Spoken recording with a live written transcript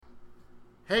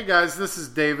Hey guys, this is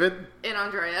David. And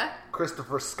Andrea.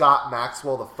 Christopher Scott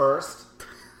Maxwell the First.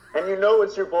 And you know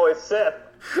it's your boy Seth.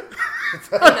 In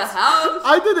the house.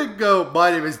 I didn't go, my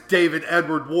name is David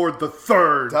Edward Ward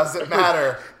III. Doesn't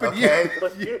matter, But okay?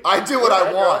 You- I do what I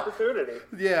had your want. Opportunity.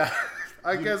 Yeah,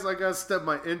 I guess I gotta step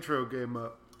my intro game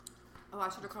up. Oh, I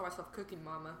should have called myself Cooking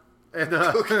Mama. And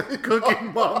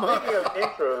Cooking Mama. Speaking of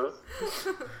intros,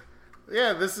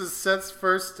 Yeah, this is Seth's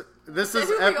first. This is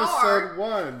Who we episode are.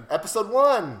 1 Episode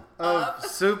 1. of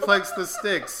Suplex the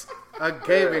Sticks, a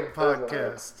gaming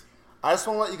podcast. I just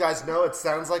want to let you guys know it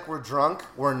sounds like we're drunk.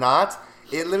 We're not.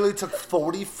 It literally took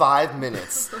 45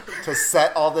 minutes to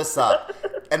set all this up.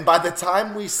 And by the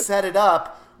time we set it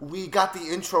up, we got the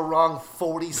intro wrong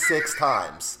 46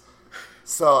 times.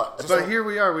 So, But here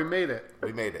we are. We made it.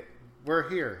 we made it. We're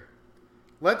here.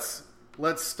 Let's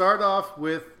start off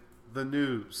with the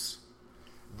news.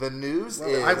 The news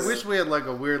is... I wish we had like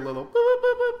a weird little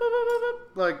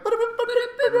like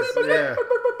yeah.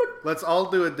 Let's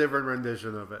all do a different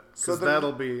rendition of it So because the-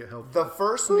 that'll be helpful. The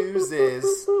first news is...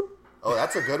 Oh,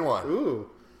 that's a good one. Ooh,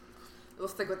 We'll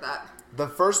stick with that. The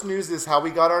first news is how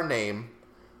we got our name,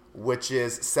 which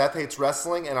is Seth Hates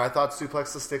Wrestling, and I thought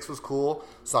Suplex the Sticks was cool,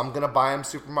 so I'm going to buy him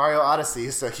Super Mario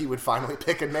Odyssey so he would finally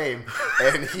pick a name.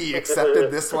 And he accepted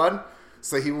this one,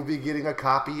 so he will be getting a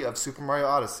copy of Super Mario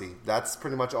Odyssey. That's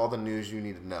pretty much all the news you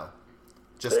need to know.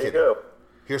 Just there you kidding. go.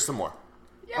 Here's some more.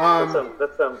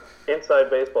 That's some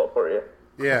inside baseball for you.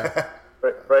 yeah.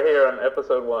 Right here on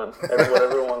episode 1. What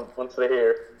everyone wants to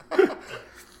hear. There's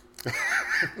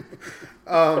no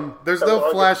I'll get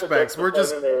the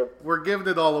flashbacks. name. We're giving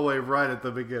it all away right at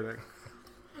the beginning.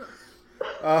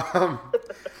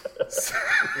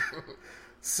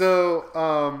 So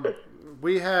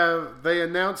they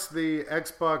announced the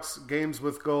Xbox Games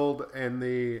with Gold and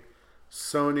the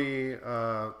Sony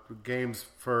Games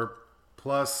for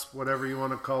Plus, whatever you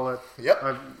want to call it. Yep.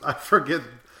 I forget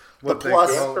what The they Plus.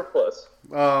 Games call for it. Plus.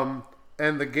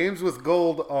 And the games with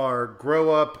gold are Grow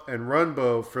Up and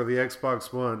Runbow for the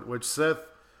Xbox One, which Seth,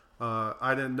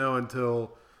 I didn't know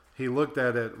until he looked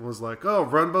at it and was like, oh,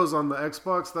 Runbow's on the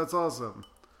Xbox? That's awesome.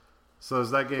 So is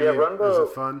that game, Yeah, is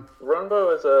it fun?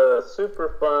 Runbow is a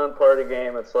super fun party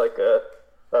game. It's like a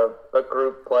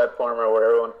group platformer where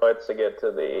everyone fights to get to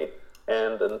the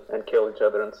end and kill each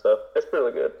other and stuff. It's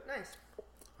really good. Nice.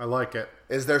 I like it.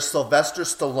 Is there Sylvester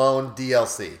Stallone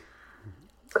DLC?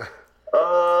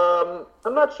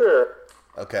 I'm not sure.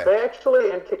 Okay. They actually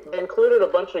included a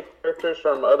bunch of characters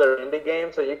from other indie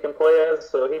games that you can play as,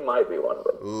 so he might be one of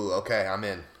them. Ooh, okay, I'm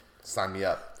in. Sign me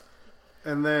up.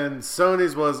 And then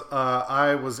Sony's was,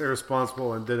 I was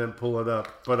irresponsible and didn't pull it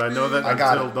up. But I know that I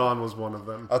got Until it. Dawn was one of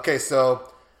them. Okay,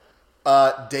 so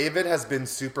David has been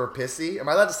super pissy. Am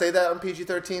I allowed to say that on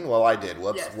PG-13? Well, I did.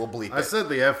 Whoops. Yes. We'll bleep I it. said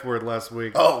the F word last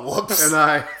week. Oh, whoops. And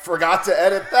I, forgot to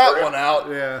edit that one out.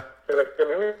 yeah. Can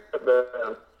we put that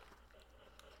down?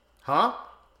 Huh?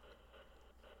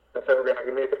 I said we're going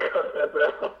to need to cut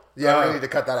that down. Yeah, we need to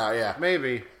cut that out, yeah.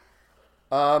 Maybe.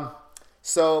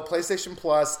 So, PlayStation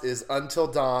Plus is Until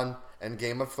Dawn and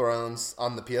Game of Thrones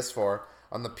on the PS4.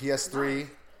 On the PS3,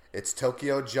 it's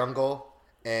Tokyo Jungle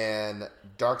and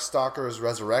Darkstalkers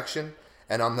Resurrection.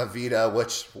 And on the Vita,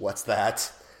 what's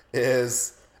that?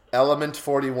 Is Element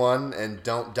 41 and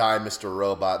Don't Die, Mr.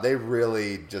 Robot. They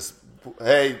really just...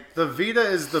 Hey, The Vita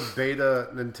is the beta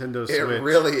Nintendo Switch. it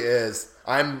really is.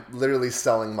 I'm literally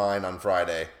selling mine on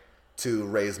Friday to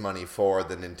raise money for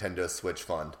the Nintendo Switch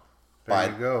Fund.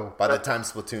 There you go. By the time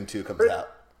Splatoon 2 comes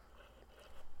out.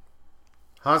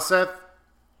 Huh, Seth?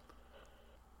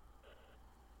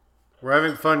 We're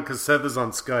having fun because Seth is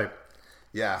on Skype.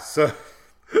 Yeah. So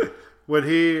when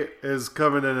he is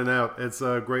coming in and out, it's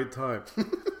a great time.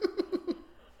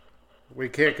 We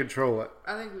can't control it.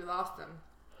 I think we lost him.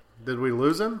 Did we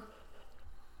lose him?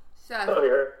 Seth. Oh,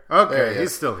 here. Okay, There he he's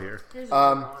is. still here. Here's the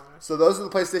wrong one. So those are the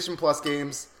PlayStation Plus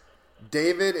games.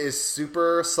 David is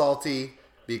super salty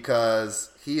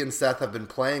because he and Seth have been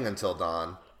playing Until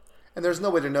Dawn. And there's no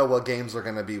way to know what games are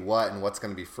going to be what and what's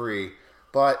going to be free.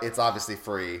 But it's obviously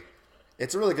free.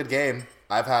 It's a really good game.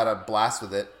 I've had a blast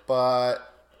with it, but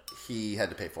he had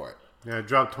to pay for it. Yeah, I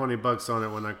dropped $20 on it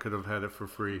when I could have had it for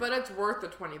free. But it's worth the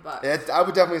 $20. I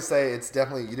would definitely say it's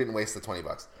definitely, you didn't waste the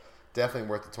 $20. Definitely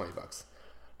worth the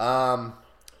 $20.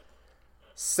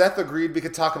 Seth agreed we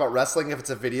could talk about wrestling if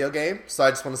it's a video game. So I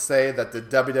just want to say that the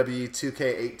WWE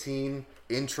 2K18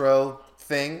 intro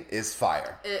thing is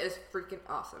fire. It is freaking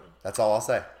awesome. That's all I'll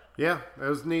say. Yeah, it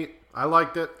was neat. I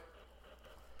liked it.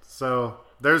 So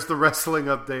there's the wrestling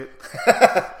update.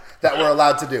 That we're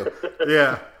allowed to do.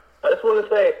 Yeah. I just want to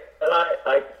say that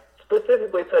I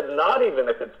specifically said not even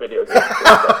if it's video games.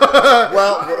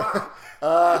 Well,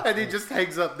 And he just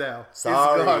hangs up now. He's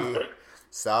Sorry. gone.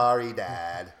 Sorry,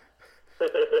 Dad.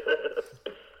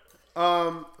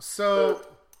 So,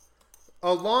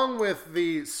 along with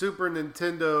the Super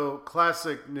Nintendo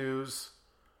Classic news,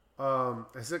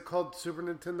 is it called Super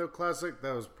Nintendo Classic?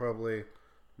 That was probably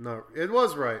not. It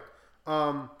was right.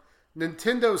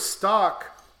 Nintendo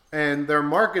stock and their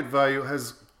market value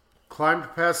has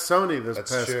climbed past Sony this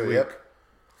That's past true, week, yep.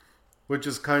 which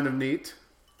is kind of neat.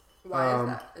 Why is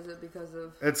that? Is it because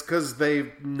of... It's because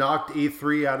they knocked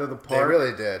E3 out of the They park.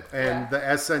 really did. And the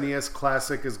SNES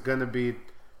Classic is going to be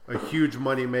a huge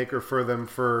money maker for them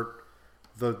for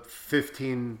the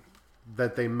 15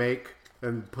 that they make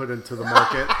and put into the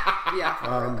market.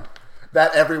 Yeah.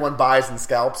 That everyone buys and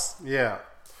scalps. Yeah.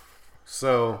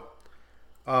 So,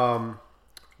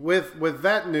 with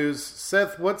that news,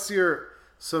 Seth, what's your...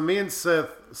 So me and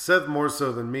Seth more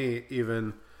so than me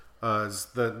even, is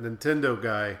the Nintendo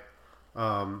guy.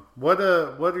 What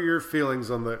are your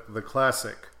feelings on the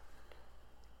Classic?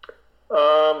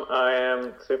 I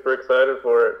am super excited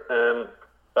for it, and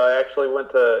I actually went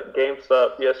to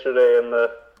GameStop yesterday in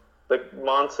the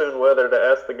monsoon weather to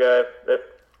ask the guy if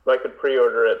I could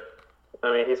pre-order it.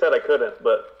 I mean, he said I couldn't,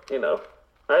 but I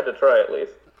had to try at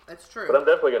least. That's true. But I'm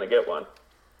definitely going to get one.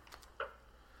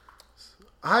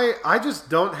 I just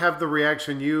don't have the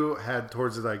reaction you had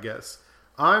towards it, I guess.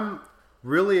 I'm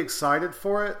really excited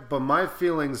for it, but my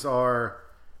feelings are,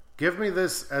 give me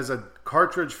this as a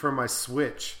cartridge for my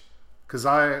Switch, because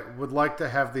I would like to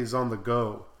have these on the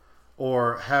go,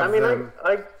 or have them...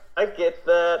 I get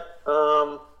that,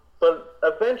 but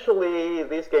eventually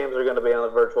these games are going to be on the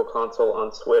Virtual Console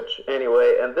on Switch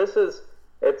anyway, and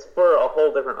it's for a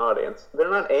whole different audience.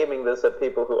 They're not aiming this at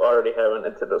people who already have a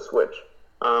Nintendo Switch.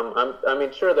 I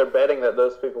mean, sure, they're betting that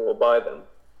those people will buy them,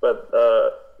 but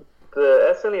the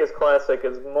SNES Classic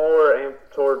is more aimed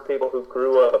toward people who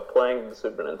grew up playing the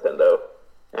Super Nintendo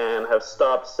and have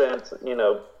stopped since,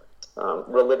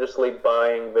 religiously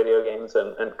buying video games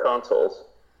and consoles.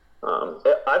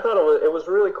 I thought it was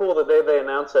really cool the day they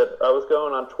announced it. I was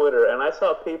going on Twitter, and I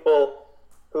saw people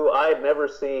who I had never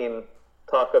seen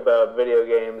talk about video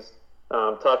games,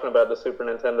 talking about the Super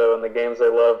Nintendo and the games they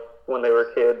loved when they were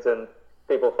kids, and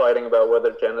people fighting about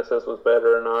whether Genesis was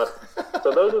better or not.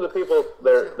 So those are the people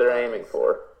they're aiming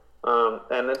for.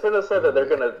 And Nintendo said that they're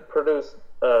going to produce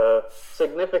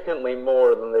significantly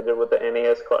more than they did with the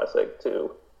NES Classic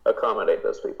to accommodate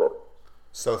those people.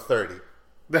 So 30.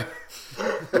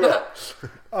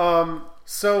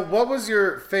 So what was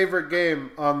your favorite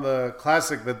game on the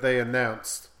Classic that they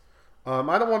announced?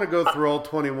 I don't want to go through all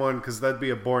 21 because that'd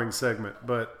be a boring segment,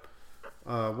 but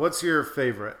what's your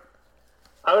favorite?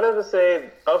 I would have to say,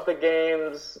 of the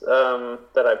games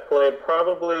that I played,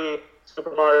 probably Super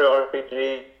Mario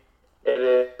RPG. It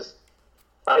is.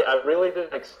 I really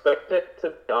didn't expect it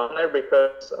to be on there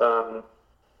because a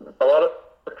lot of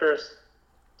characters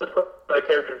put my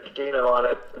character Gino on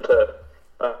it to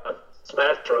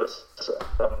Smash Bros.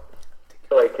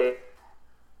 Like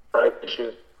right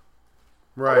issues.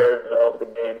 Right. Where it developed the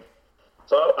game.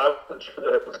 So I wasn't sure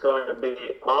that it was going to be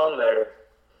on there,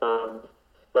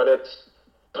 but it's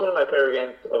one of my favorite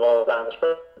games of all time. It's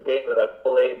probably the game that I've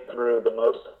played through the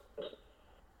most.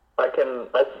 I can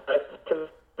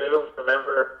vividly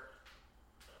remember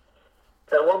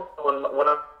at one point when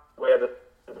we had a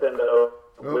Nintendo,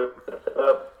 we set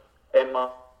up and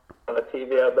on a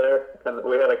TV out there, and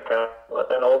we had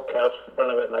an old couch in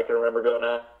front of it, and I can remember going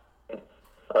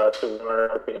out to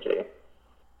Mario RPG.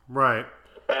 Right.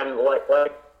 And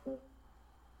like.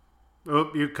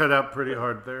 Oh, you cut out pretty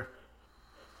hard there.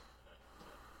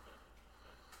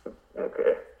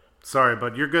 Okay. Sorry,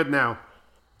 but you're good now.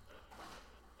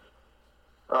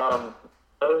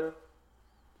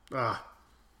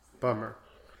 Bummer.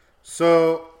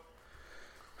 So,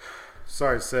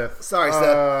 sorry, Seth. Sorry,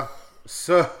 Seth.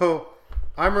 So,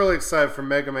 I'm really excited for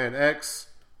Mega Man X.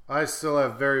 I still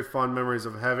have very fond memories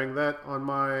of having that on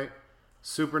my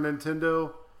Super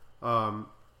Nintendo.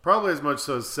 Probably as much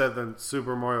so as Seth than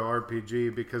Super Mario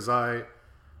RPG, because I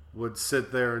would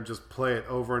sit there and just play it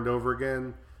over and over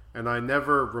again, and I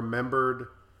never remembered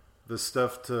the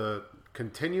stuff to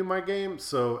continue my game,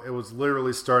 so it was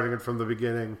literally starting it from the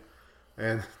beginning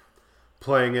and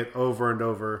playing it over and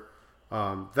over.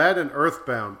 That and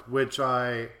Earthbound, which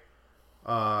I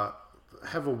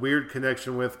have a weird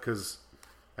connection with, because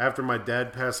after my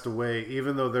dad passed away,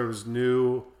 even though there was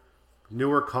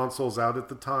newer consoles out at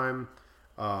the time,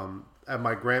 at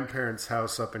my grandparents'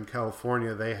 house up in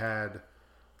California, they had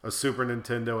a Super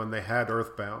Nintendo and they had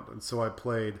Earthbound, and so I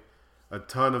played a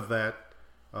ton of that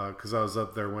because I was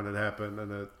up there when it happened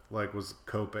and it was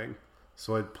coping.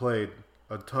 So I played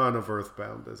a ton of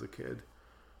Earthbound as a kid.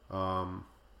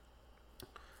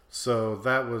 So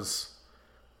that was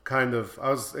kind of, I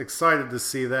was excited to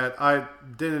see that. I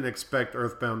didn't expect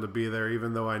Earthbound to be there,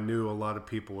 even though I knew a lot of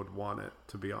people would want it,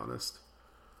 to be honest.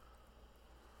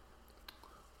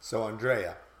 So,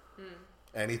 Andrea,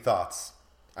 any thoughts?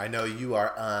 I know you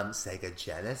are Sega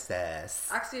Genesis.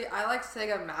 Actually, I like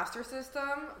Sega Master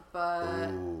System, but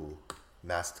Ooh,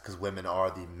 because women are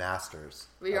the masters.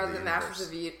 we of are the universe. masters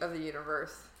of the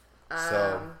universe.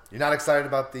 So, you're not excited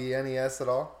about the NES at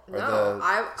all? Or No, the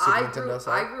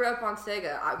I grew up on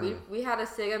Sega. We had a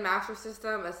Sega Master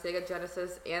System, a Sega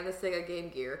Genesis, and the Sega Game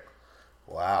Gear.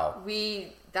 Wow.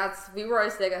 We were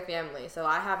a Sega family, so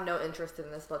I have no interest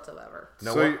in this whatsoever.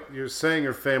 No, So what? you're saying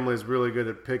your family is really good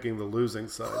at picking the losing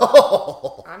side.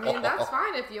 I mean, that's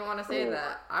fine if you want to say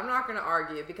that. I'm not going to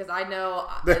argue because I know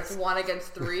it's 1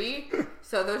 against 3,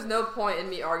 so there's no point in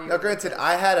me arguing. Now, granted,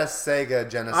 I had a Sega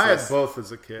Genesis. I had both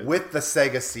as a kid. with the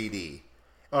Sega CD.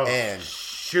 Oh, and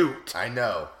shoot. I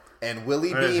know. And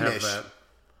Willie I didn't have Beamish. that.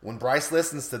 When Bryce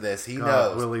listens to this, he God,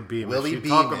 knows. Willie Beamish. Willie You Beamish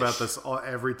talk about this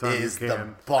every time you is can. the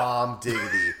bomb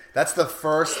diggity. That's the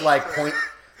first point.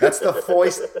 That's the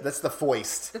foist. That's the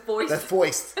foist. The foist. That's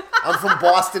foist. I'm from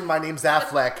Boston. My name's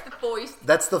Affleck. The voice.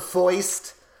 That's the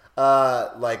foist.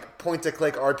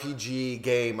 Point-to-click RPG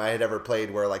game I had ever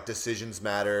played where decisions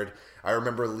mattered. I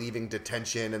remember leaving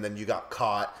detention and then you got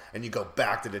caught and you go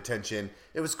back to detention.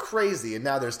 It was crazy. And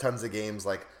now there's tons of games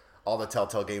like all the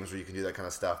Telltale games where you can do that kind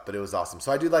of stuff. But it was awesome.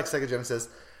 So I do like Sega Genesis.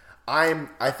 I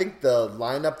think the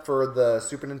lineup for the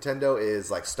Super Nintendo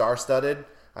is star-studded.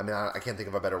 I mean, I can't think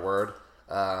of a better word.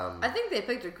 I think they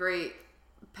picked a great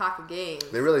pack of games.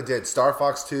 They really did. Star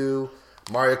Fox 2,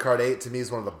 Mario Kart 8 to me is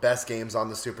one of the best games on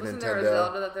the Super Wasn't Nintendo. there a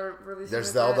Zelda that they're releasing? There's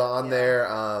with Zelda it? on there.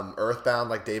 Earthbound,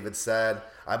 like David said.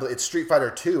 I believe it's Street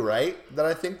Fighter 2, right? That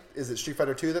I think is it Street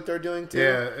Fighter 2 that they're doing too?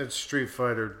 Yeah, it's Street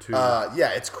Fighter 2. Yeah,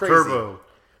 it's crazy. Turbo.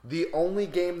 The only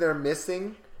game they're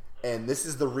missing, and this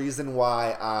is the reason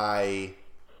why I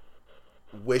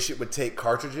wish it would take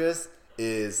cartridges,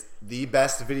 is the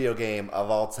best video game of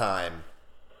all time,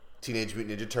 Teenage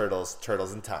Mutant Ninja Turtles: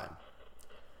 Turtles in Time.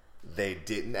 They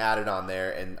didn't add it on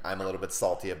there, and I'm a little bit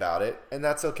salty about it, and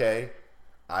that's okay.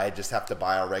 I just have to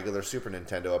buy a regular Super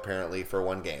Nintendo, apparently, for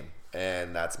one game,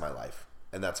 and that's my life,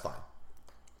 and that's fine.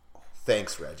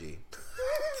 Thanks, Reggie.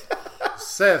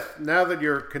 Seth, now that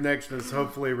your connection has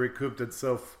hopefully recouped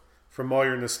itself from all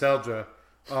your nostalgia,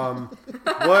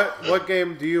 what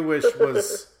game do you wish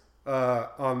was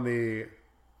on the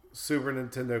Super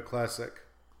Nintendo Classic?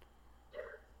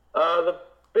 The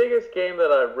biggest game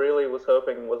that I really was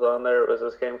hoping was on there was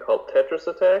this game called Tetris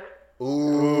Attack.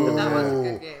 Ooh, That was a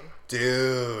good game.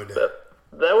 dude.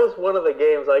 That was one of the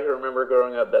games I can remember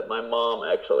growing up that my mom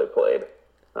actually played.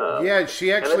 Yeah,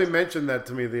 she actually it's- mentioned that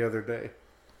to me the other day.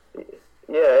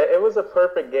 Yeah, it was a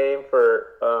perfect game for,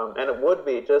 and it would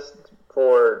be just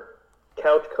for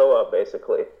couch co-op,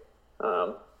 basically,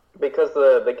 because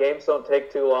the games don't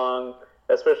take too long,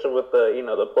 especially with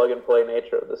the plug and play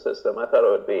nature of the system. I thought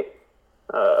it would be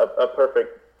a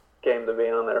perfect game to be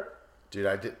on there.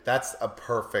 Dude, that's a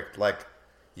perfect,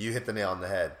 you hit the nail on the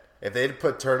head. If they'd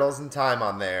put Turtles in Time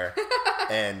on there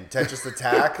and Tetris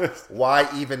Attack, why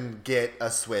even get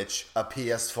a Switch, a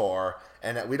PS4,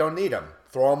 and we don't need them.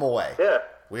 Throw them away. Yeah,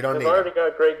 We don't they've need already them.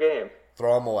 got great games.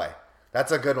 Throw them away.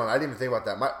 That's a good one. I didn't even think about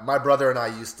that. My brother and I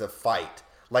used to fight.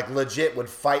 Legit would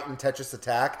fight in Tetris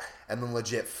Attack and then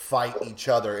legit fight each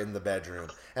other in the bedroom.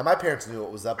 And my parents knew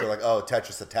what was up. They're like, oh,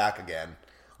 Tetris Attack again.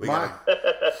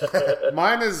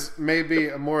 Mine is maybe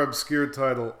a more obscure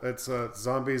title. It's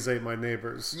Zombies Ate My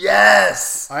Neighbors.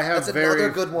 Yes! I have That's another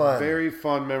very good one. very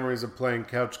fond memories of playing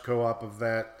couch co-op of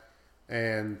that,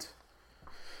 and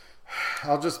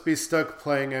I'll just be stuck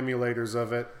playing emulators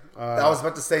of it. I was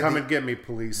about to say, come and get me,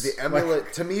 police.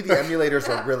 to me, the emulators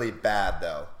are really bad,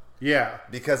 though. Yeah,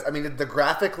 Because,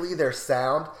 graphically, they're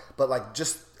sound, but,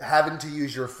 just having to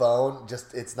use your phone,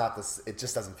 it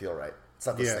just doesn't feel right. It's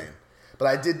not the Yeah. same. But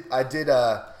I did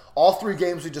all three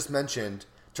games we just mentioned.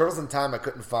 Turtles in Time, I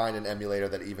couldn't find an emulator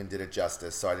that even did it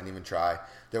justice, so I didn't even try.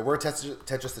 There were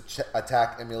Tetris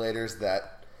Attack emulators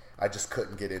that I just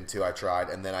couldn't get into. I tried,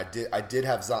 and then I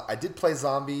did play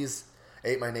Zombies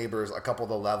Ate My Neighbors a couple of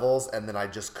the levels, and then I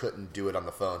just couldn't do it on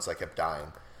the phone, so I kept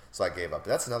dying. So I gave up. But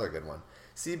that's another good one.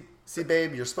 See,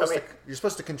 babe, you're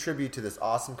supposed to contribute to this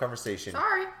awesome conversation.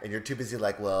 Sorry. And you're too busy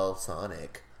well,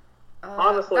 Sonic.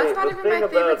 Honestly, that's not the even thing my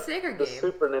favorite about Sega the game.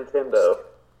 Super Nintendo,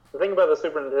 the thing about the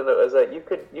Super Nintendo is that you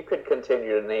could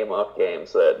continue to name off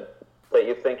games that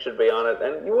you think should be on it,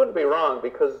 and you wouldn't be wrong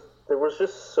because there was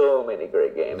just so many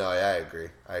great games. No, yeah, I agree.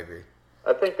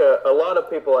 I think a lot of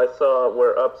people I saw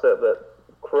were upset that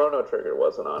Chrono Trigger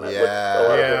wasn't on it.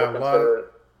 Yeah. Which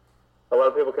a lot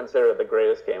of people consider it the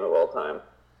greatest game of all time.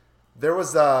 There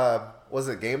was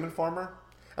it Game Informer?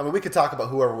 I mean, we could talk about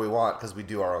whoever we want because we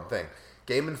do our own thing.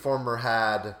 Game Informer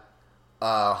had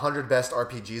 100 best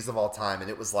RPGs of all time, and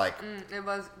it was like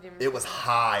it was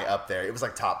high up there. It was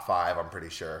like top 5, I'm pretty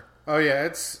sure. Oh yeah,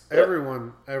 it's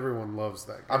everyone loves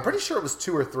that game. I'm pretty sure it was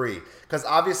 2 or 3 because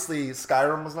obviously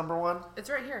Skyrim was number 1. It's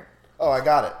right here. Oh, I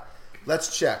got it.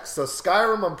 Let's check. So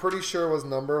Skyrim, I'm pretty sure was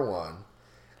number 1,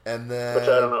 and then Which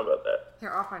I don't know about that.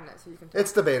 Here, I'll find it so you can tell.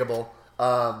 it's debatable.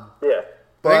 Yeah.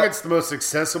 I think it's the most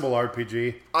accessible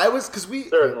RPG. I was because we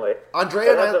Certainly.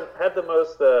 Andrea and It had the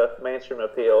most mainstream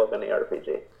appeal of any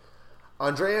RPG.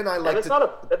 Andrea and I And like it's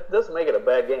to. it doesn't make it a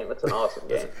bad game. It's an awesome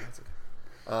game.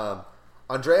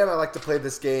 Andrea and I like to play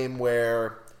this game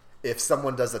where if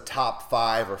someone does a top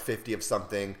 5 or 50 of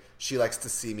something, she likes to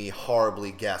see me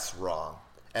horribly guess wrong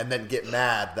and then get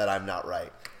mad that I'm not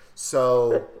right.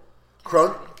 So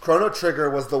Chrono Trigger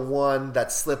was the one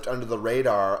that slipped under the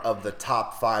radar of the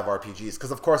top 5 RPGs.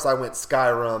 Because, of course, I went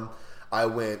Skyrim, I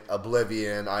went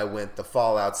Oblivion, I went the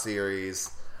Fallout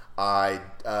series, I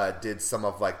did some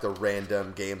of like the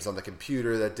random games on the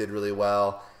computer that did really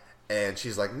well. And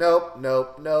she's like, nope. And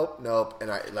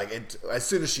I as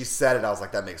soon as she said it, I was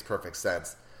like, that makes perfect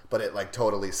sense. But it like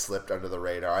totally slipped under the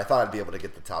radar. I thought I'd be able to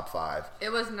get the top 5.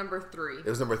 It was number 3. It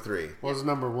was number 3. What was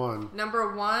number 1?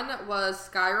 Number 1 was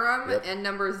Skyrim, Yep. and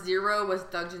number 0 was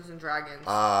Dungeons and Dragons.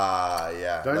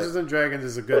 Yeah. Dungeons and Dragons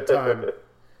is a good time.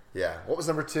 Yeah. What was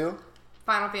number 2?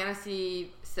 Final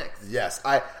Fantasy 6. Yes.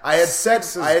 I had said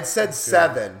Six is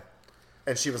 7,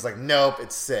 and she was like, nope,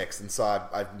 it's 6. And so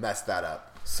I messed that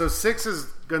up. So 6 is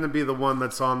going to be the one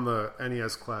that's on the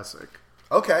NES Classic.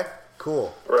 Okay.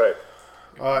 Cool. Right.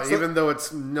 Even though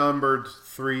it's numbered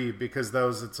 3 because that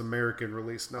was its American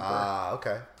release number.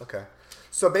 Okay.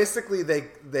 So basically,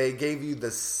 they gave you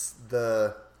the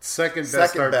Second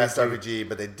best RPG,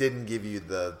 but they didn't give you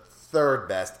the third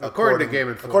best. According to Game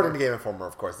Informer. According to Game Informer,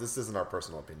 of course. This isn't our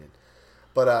personal opinion.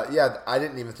 But yeah, I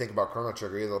didn't even think about Chrono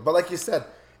Trigger either. But like you said,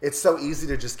 it's so easy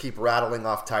to just keep rattling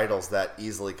off titles that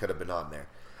easily could have been on there.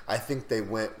 I think they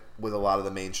went with a lot of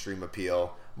the mainstream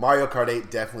appeal. Mario Kart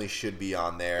 8 definitely should be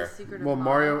on there. Well,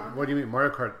 Mario, what do you mean?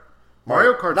 Mario Kart? Not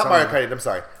Mario Kart 8, I'm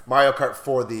sorry. Mario Kart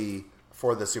for the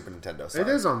Super Nintendo. Sorry. It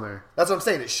is on there. That's what I'm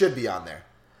saying. It should be on there.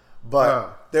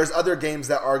 But there's other games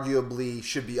that arguably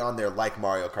should be on there, like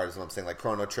Mario Kart, is what I'm saying, like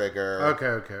Chrono Trigger.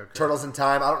 Okay. Turtles in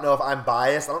Time. I don't know if I'm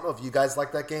biased. I don't know if you guys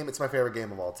like that game. It's my favorite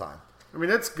game of all time. I mean,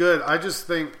 it's good. I just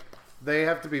think they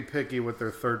have to be picky with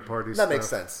their third-party stuff. That makes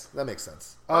sense.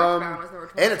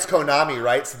 And it's Konami,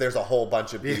 right? So there's a whole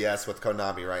bunch of BS with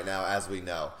Konami right now, as we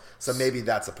know. So maybe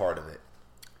that's a part of it.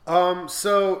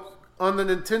 So on the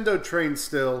Nintendo train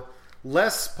still,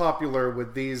 less popular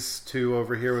with these two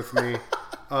over here with me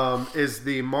is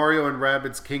the Mario and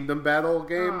Rabbids Kingdom Battle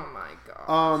game. Oh my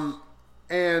god.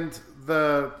 And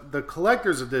the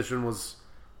collector's edition was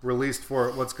released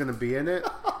for what's going to be in it,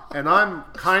 and I'm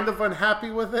kind of unhappy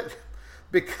with it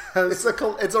because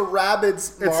it's a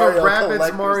Rabbids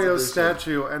Mario edition.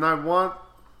 statue, and I want.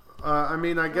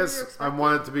 I guess I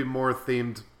want it to be more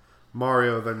themed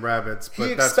Mario than Rabbids. But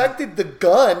He expected the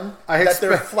gun that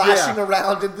they're flashing yeah.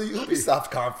 around in the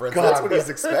Ubisoft conference. God. That's what he's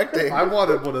expecting. I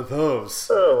wanted one of those.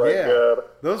 Oh my god.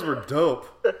 Those were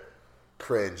dope.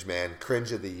 Cringe, man.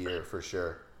 Cringe of the year for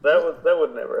sure. That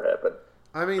would never happen.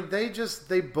 I mean,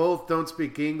 they both don't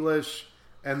speak English,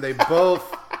 and they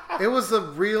both. It was a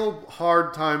real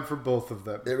hard time for both of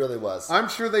them. It really was. I'm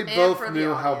sure they And both for the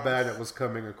knew how audience. bad it was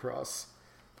coming across.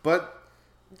 But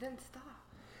Then stop.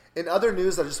 In other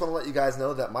news, I just want to let you guys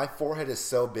know that my forehead is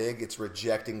so big, it's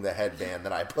rejecting the headband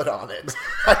that I put on it.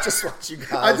 I just want you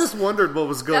guys... I just wondered what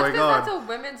was going That's on. a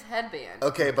women's headband.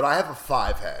 Okay, but I have a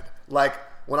 5 head. Like,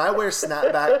 when I wear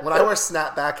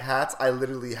snapback hats, I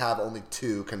literally have only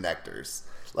 2 connectors.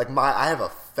 Like, I have a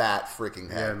fat freaking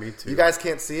head. Yeah, me too. You guys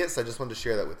can't see it, so I just wanted to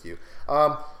share that with you.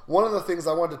 One of the things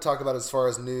I wanted to talk about as far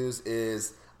as news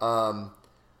is...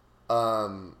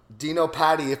 Dino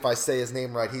Patti, if I say his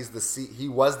name right, he was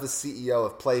the CEO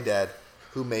of Playdead,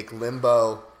 who make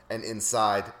Limbo and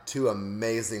Inside, 2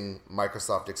 amazing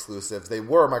Microsoft exclusives. They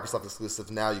were Microsoft exclusives.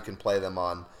 Now you can play them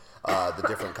on the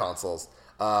different consoles.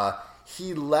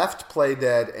 He left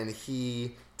Playdead and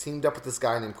he teamed up with this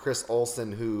guy named Chris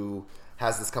Olsen, who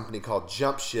has this company called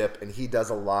Jump Ship, and he does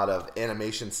a lot of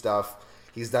animation stuff.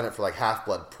 He's done it for like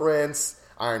Half-Blood Prince,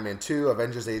 Iron Man 2,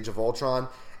 Avengers Age of Ultron.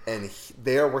 And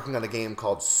they are working on a game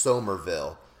called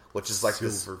Somerville, which is like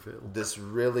this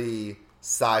really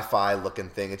sci-fi looking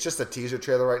thing. It's just a teaser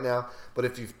trailer right now. But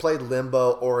if you've played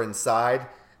Limbo or Inside,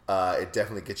 it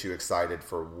definitely gets you excited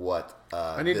for what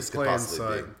I need this to could play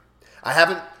possibly Inside. be.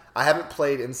 I haven't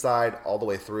played Inside all the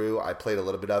way through. I played a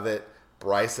little bit of it.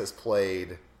 Bryce has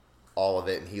played all of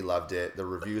it, and he loved it. The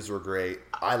reviews were great.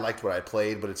 I liked what I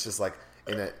played, but it's just like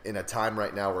in a time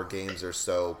right now where games are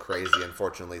so crazy.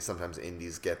 Unfortunately, sometimes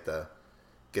indies get the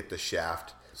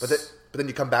shaft. But then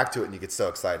you come back to it and you get so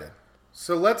excited.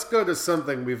 So let's go to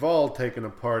something we've all taken a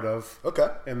part of Okay.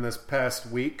 in this past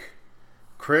week.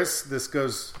 Chris, this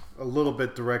goes a little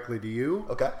bit directly to you.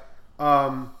 Okay.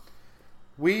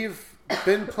 We've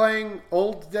been playing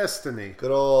old Destiny.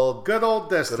 Good old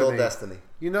Destiny. Good old Destiny.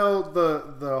 You know,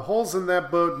 the holes in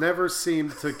that boat never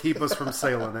seem to keep us from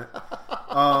sailing it.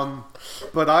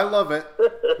 But I love it.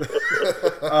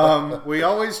 We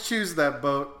always choose that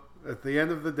boat at the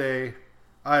end of the day.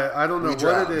 I don't know what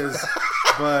drown. it is,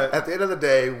 but At the end of the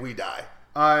day, we die.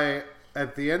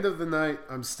 at the end of the night,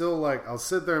 I'm still like, I'll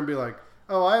sit there and be like,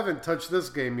 oh, I haven't touched this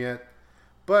game yet,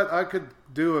 but I could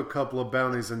do a couple of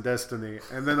bounties in Destiny.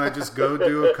 And then I just go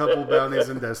do a couple bounties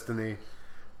in Destiny.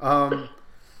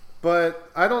 But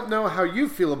I don't know how you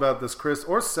feel about this, Chris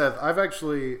or Seth. I've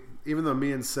actually, even though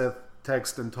me and Seth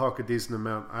text and talk a decent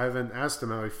amount, I haven't asked him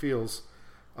how he feels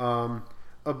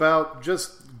about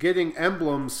just getting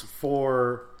emblems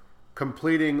for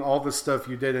completing all the stuff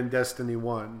you did in Destiny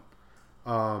 1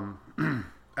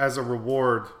 as a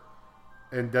reward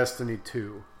in Destiny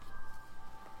 2.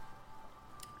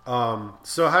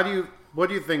 So what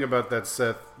do you think about that,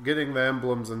 Seth? Getting the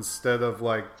emblems instead of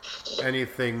like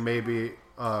anything maybe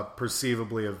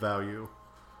perceivably of value.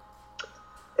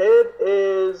 It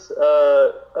is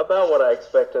about what I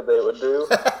expected they would do.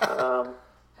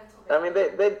 I mean, they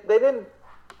didn't.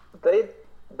 They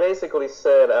basically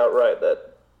said outright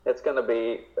that it's going to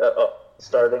be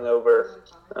starting over.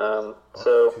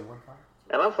 So,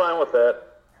 and I'm fine with that.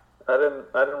 I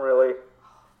didn't really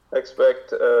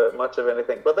expect much of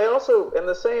anything. But they also, in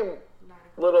the same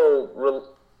little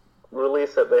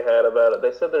release that they had about it,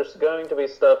 they said there's going to be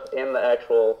stuff in the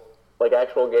actual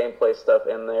gameplay stuff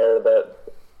in there that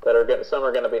are some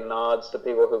are going to be nods to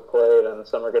people who played, and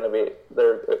some are going to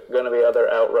be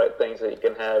other outright things that you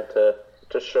can have to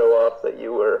show off that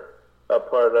you were a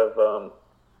part of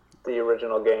the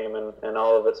original game and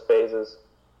all of its phases.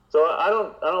 So I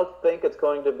don't think it's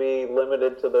going to be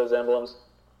limited to those emblems.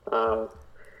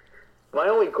 My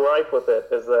only gripe with it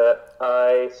is that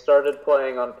I started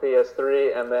playing on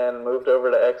PS3 and then moved over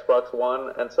to Xbox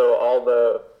One, and so all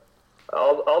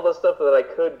the stuff that I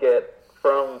could get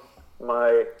from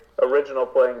my original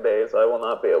playing days, I will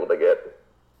not be able to get,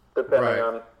 depending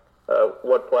on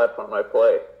what platform I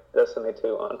play Destiny 2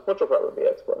 on, which will probably be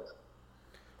Xbox.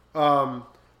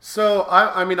 So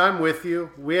I mean, I'm with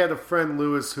you. We had a friend,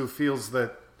 Lewis, who feels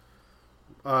that.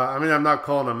 I'm not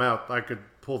calling him out. I could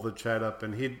pull the chat up,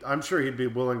 and I'm sure he'd be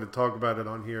willing to talk about it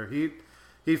on here.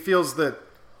 He feels that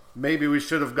maybe we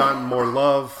should have gotten more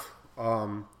love,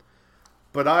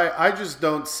 but I just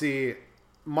don't see.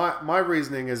 My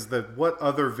reasoning is that what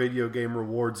other video game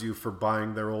rewards you for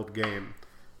buying their old game?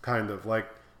 Kind of like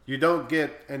you don't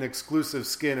get an exclusive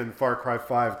skin in Far Cry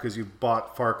 5 because you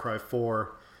bought Far Cry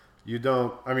 4. You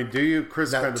don't. I mean, do you,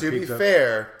 Chris? Now, kind of to be peeked up.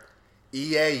 fair,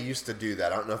 EA used to do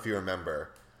that. I don't know if you remember.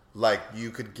 Like, you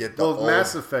could get the old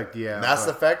Mass Effect, yeah. Mass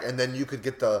but- Effect, and then you could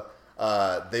get the.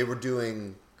 They were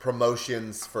doing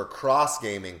promotions for cross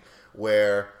gaming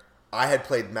where I had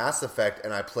played Mass Effect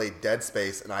and I played Dead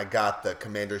Space, and I got the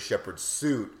Commander Shepard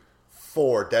suit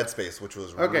for Dead Space, which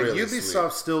was Okay, really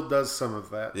Ubisoft sweet. still does some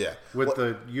of that. Yeah. With Well-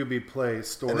 the Ubi Play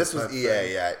store. And this was type EA,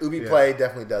 thing. yeah. Ubi Yeah. Play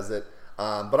definitely does it.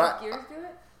 But Gears do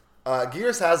it?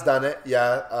 Gears has done it,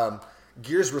 yeah.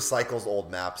 Gears recycles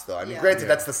old maps, though. I mean, Yeah. granted, Yeah.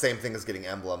 that's the same thing as getting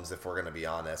emblems, if we're going to be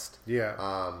honest. Yeah.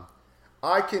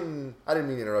 I didn't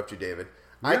mean to interrupt you, David.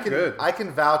 You're good. I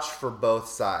can vouch for both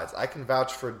sides. I can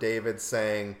vouch for David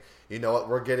saying, you know what,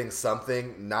 we're getting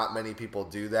something. Not many people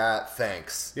do that.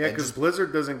 Thanks. Yeah, And because just-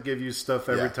 Blizzard doesn't give you stuff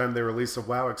every Yeah. time they release a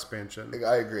WoW expansion.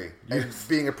 I agree. And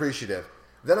being appreciative.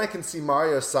 Then I can see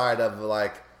Mario's side of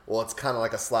like, well, it's kind of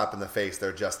like a slap in the face.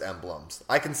 They're just emblems.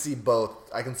 I can see both.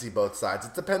 I can see both sides.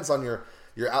 It depends on your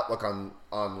outlook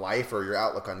on life or your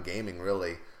outlook on gaming,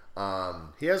 really.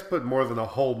 He has put more than a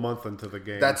whole month into the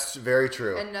game. That's very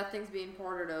true. And nothing's being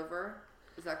ported over.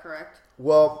 Is that correct?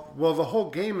 Well, the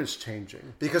whole game is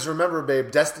changing. because remember,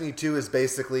 babe, Destiny 2 is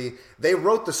basically they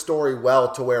wrote the story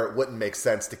well to where it wouldn't make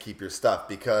sense to keep your stuff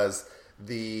because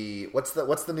what's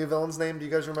the new villain's name? Do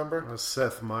you guys remember? Do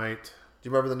Seth might.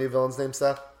 you remember the new villain's name,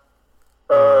 Seth?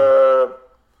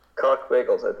 Cock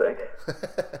Bagels, I think.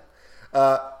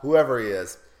 Whoever he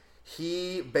is,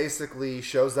 he basically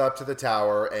shows up to the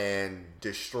tower and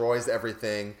destroys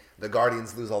everything. The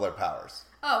Guardians lose all their powers.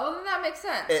 Oh, well then that makes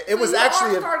sense. It was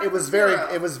actually it was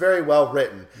very well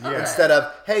written. Yeah. Instead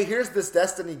of, hey, here's this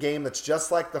Destiny game that's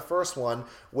just like the first one,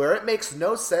 where it makes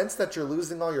no sense that you're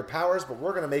losing all your powers, but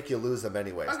we're going to make you lose them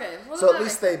anyways. Okay, well, so then at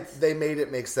least that makes sense. they made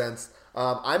it make sense.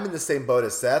 I'm in the same boat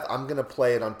as Seth. I'm going to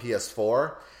play it on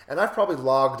PS4, and I've probably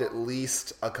logged at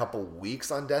least a couple weeks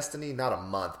on Destiny, not a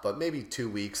month, but maybe 2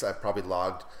 weeks. I've probably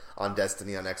logged on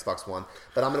Destiny on Xbox One,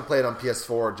 but I'm going to play it on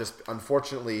PS4. Just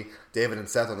unfortunately, David and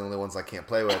Seth are the only ones I can't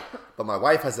play with, but my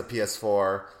wife has a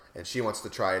PS4 and she wants to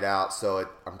try it out, so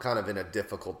I'm kind of in a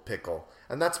difficult pickle.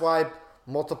 And that's why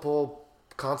multiple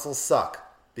consoles suck,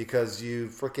 because you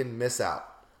freaking miss out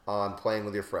on playing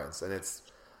with your friends, and it's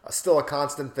still a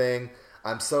constant thing.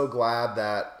 I'm so glad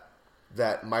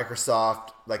that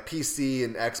Microsoft, like PC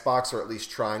and Xbox, are at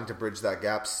least trying to bridge that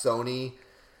gap. Sony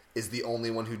is the only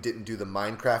one who didn't do the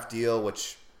Minecraft deal,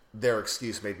 which their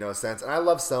excuse made no sense. And I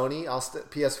love Sony.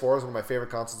 PS4 is one of my favorite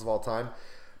consoles of all time,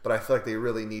 but I feel like they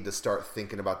really need to start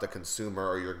thinking about the consumer,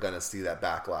 or you're going to see that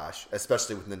backlash,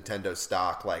 especially with Nintendo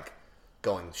stock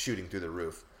shooting through the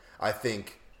roof. I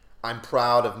think I'm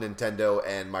proud of Nintendo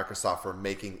and Microsoft for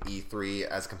making E3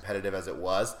 as competitive as it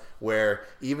was, where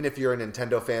even if you're a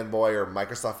Nintendo fanboy or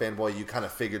Microsoft fanboy, you kind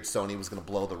of figured Sony was going to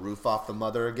blow the roof off the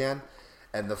mother again.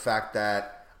 And the fact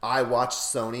that I watched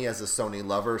Sony as a Sony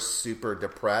lover super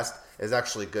depressed is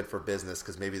actually good for business,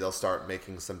 because maybe they'll start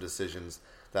making some decisions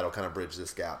that'll kind of bridge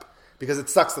this gap. Because it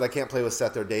sucks that I can't play with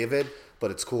Seth or David,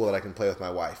 but it's cool that I can play with my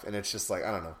wife. And it's just like,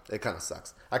 I don't know. It kind of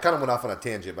sucks. I kind of went off on a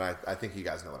tangent, but I think you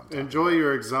guys know what I'm talking Enjoy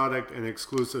your exotic and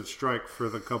exclusive strike for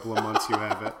the couple of months you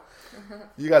have it.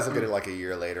 You guys will get it like a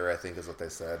year later, I think is what they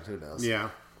said. Who knows? Yeah.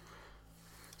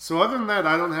 So other than that,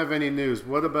 I don't have any news.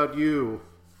 What about you?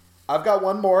 I've got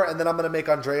one more, and then I'm going to make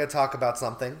Andrea talk about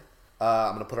something.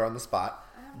 I'm going to put her on the spot.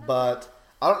 But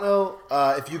I don't know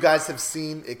if you guys have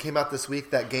seen, it came out this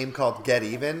week, that game called Get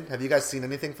Even. Have you guys seen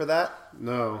anything for that?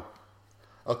 No.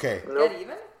 Okay. Get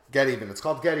even? Get Even. It's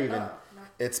called Get Even. Oh, no.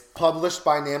 It's published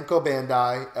by Namco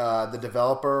Bandai. The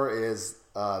developer is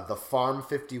The Farm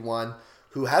 51,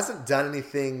 who hasn't done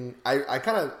anything. I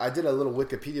did a little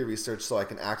Wikipedia research so I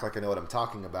can act like I know what I'm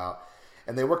talking about.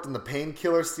 And they worked in the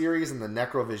Painkiller series and the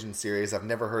Necrovision series. I've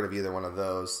never heard of either one of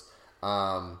those.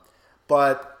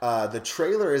 But the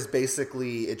trailer is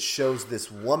basically, it shows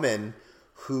this woman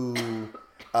who,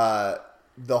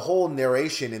 the whole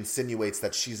narration insinuates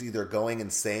that she's either going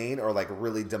insane or like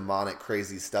really demonic,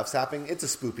 crazy stuff's happening. It's a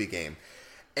spoopy game.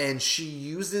 And she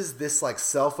uses this like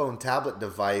cell phone tablet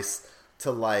device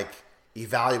to like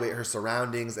evaluate her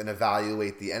surroundings and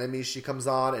evaluate the enemies she comes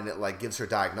on, and it like gives her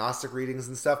diagnostic readings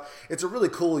and stuff. It's a really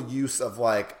cool use of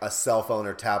like a cell phone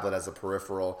or tablet as a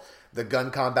peripheral. The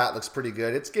gun combat looks pretty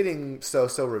good. It's getting so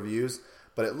reviews,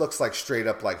 but it looks like straight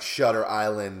up like Shutter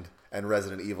Island and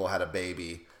Resident Evil had a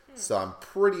baby. So I'm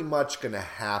pretty much going to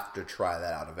have to try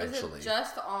that out eventually. Is it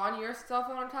just on your cell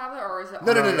phone or tablet, or is it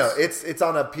No. on It's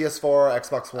on a PS4,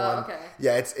 Xbox One. Oh, okay.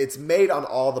 Yeah, it's made on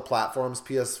all the platforms,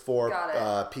 PS4, Got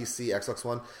it. PC, Xbox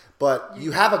One. But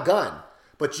you have a gun,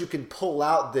 but you can pull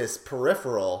out this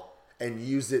peripheral and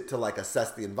use it to like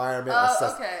assess the environment.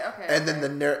 Okay. And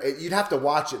then you'd have to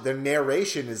watch it. The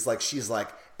narration is like, she's like,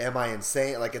 am I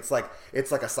insane? Like it's like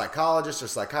a psychologist or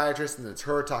psychiatrist, and it's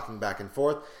her talking back and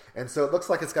forth. And so it looks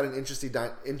like it's got an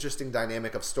interesting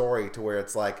dynamic of story, to where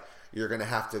it's like you're going to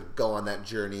have to go on that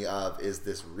journey of, is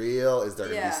this real? Is there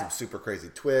going to be some super crazy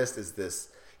twist? Is this,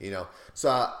 So,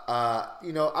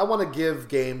 I want to give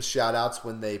games shout outs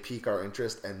when they pique our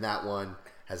interest, and that one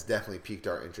has definitely piqued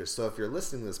our interest. So if you're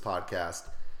listening to this podcast,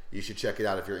 you should check it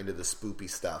out if you're into the spoopy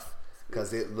stuff,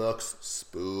 because it looks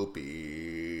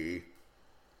spoopy.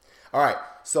 All right,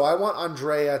 so I want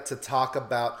Andrea to talk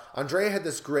about... Andrea had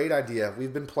this great idea.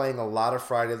 We've been playing a lot of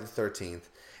Friday the 13th.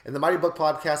 In the Mighty Book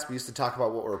Podcast, we used to talk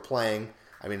about what we're playing.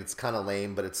 I mean, it's kind of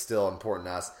lame, but it's still important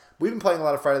to us. We've been playing a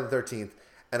lot of Friday the 13th,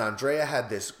 and Andrea had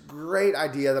this great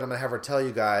idea that I'm going to have her tell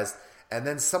you guys, and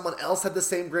then someone else had the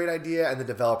same great idea, and the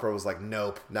developer was like,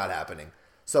 nope, not happening.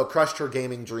 So it crushed her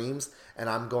gaming dreams, and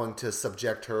I'm going to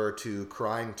subject her to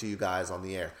crying to you guys on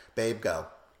the air. Babe, go.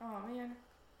 Oh, man.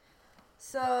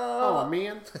 So... Oh,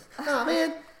 man. Oh,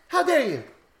 man. How dare you?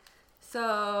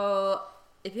 So,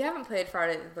 if you haven't played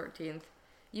Friday the 13th,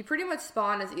 you pretty much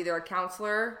spawn as either a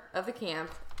counselor of the camp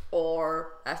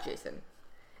or as Jason.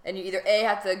 And you either A,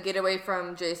 have to get away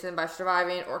from Jason by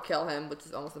surviving or kill him, which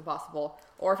is almost impossible.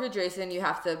 Or if you're Jason, you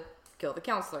have to kill the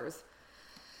counselors.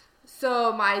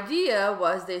 So, my idea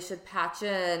was they should patch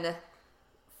in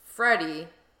Freddy,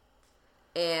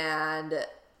 and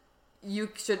you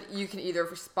can either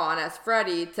spawn as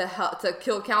Freddy to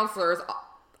kill counselors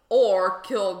or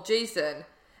kill Jason,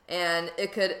 and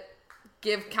it could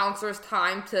give counselors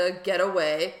time to get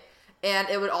away, and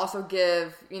it would also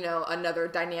give, another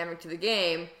dynamic to the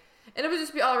game, and it would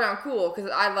just be all around cool because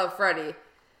I love Freddy.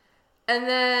 And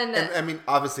then... And, I mean,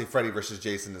 obviously Freddy versus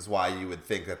Jason is why you would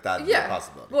think that would be a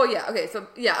possibility. Well, yeah, okay, so,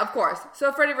 yeah, of course.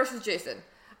 So Freddy versus Jason.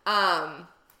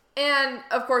 And,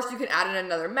 of course, you can add in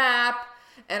another map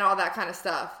and all that kind of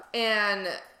stuff. And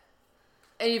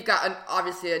you've got,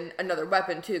 obviously, another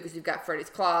weapon, too, because you've got Freddy's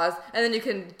claws. And then you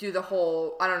can do the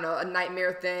whole, I don't know, a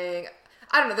nightmare thing.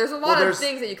 I don't know. There's a lot of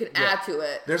things that you can add to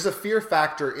it. There's a fear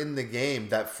factor in the game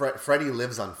that Freddy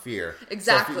lives on fear.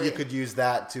 Exactly. So you could use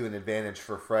that to an advantage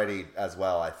for Freddy as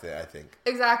well, I think.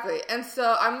 Exactly. And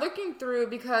so I'm looking through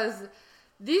because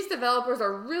these developers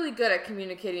are really good at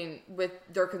communicating with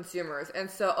their consumers. And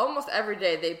so almost every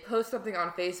day they post something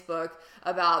on Facebook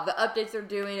about the updates they're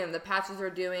doing and the patches they're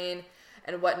doing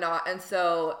and whatnot. And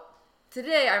so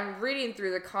today I'm reading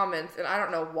through the comments, and I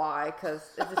don't know why,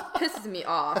 because it just pisses me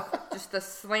off. Just the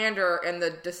slander and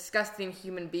the disgusting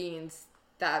human beings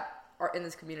that are in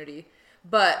this community.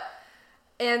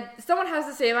 And someone has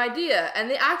the same idea, and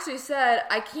they actually said,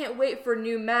 I can't wait for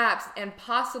new maps and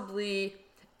possibly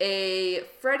a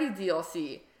Freddy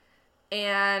DLC.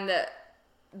 And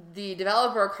the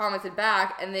developer commented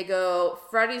back, and they go,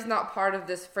 Freddy's not part of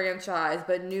this franchise,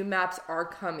 but new maps are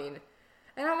coming.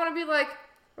 And I want to be like,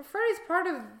 well, Freddy's part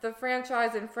of the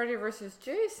franchise in Freddy vs.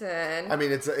 Jason. I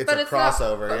mean, it's a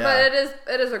crossover, not, yeah. But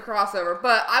it is a crossover.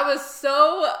 But I was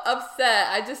so upset.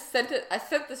 I sent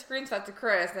the screenshot to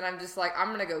Chris, and I'm just like, I'm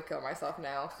going to go kill myself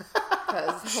now.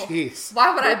 Because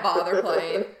why would I bother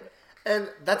playing? And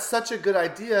that's such a good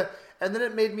idea. And then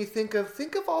it made me think of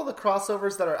all the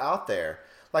crossovers that are out there.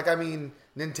 Like, I mean,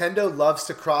 Nintendo loves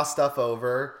to cross stuff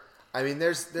over. I mean,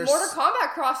 there's Mortal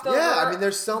Kombat crossed over. Yeah, I mean,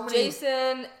 there's so many.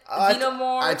 Jason,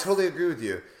 Xenomorph. I totally agree with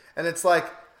you. And it's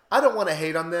like, I don't want to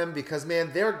hate on them because,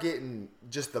 man, they're getting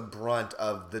just the brunt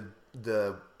of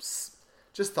the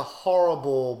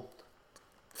horrible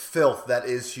filth that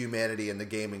is humanity in the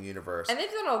gaming universe. And they've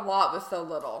done a lot with so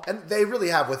little. And they really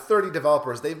have. With 30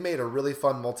 developers, they've made a really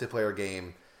fun multiplayer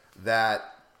game that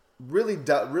really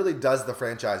does the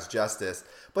franchise justice.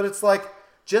 But it's like,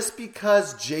 just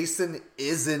because Freddy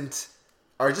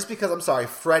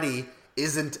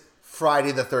isn't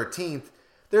Friday the 13th,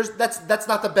 that's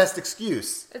not the best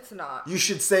excuse. It's not. You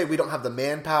should say we don't have the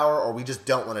manpower, or we just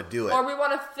don't want to do it. Or we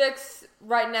want to fix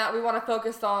right now. We want to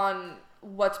focus on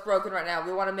what's broken right now.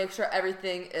 We want to make sure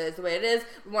everything is the way it is.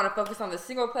 We want to focus on the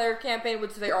single player campaign,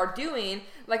 which they are doing.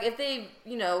 Like, if they,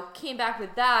 came back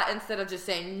with that instead of just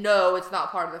saying, no, it's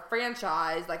not part of the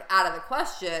franchise, like, out of the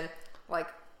question, like,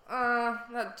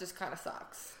 that just kind of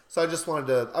sucks. So I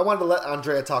wanted to let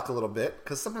Andrea talk a little bit,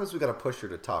 because sometimes we got to push her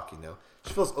to talk,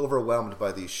 She feels overwhelmed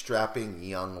by these strapping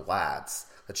young lads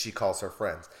that she calls her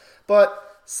friends.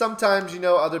 But sometimes,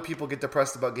 other people get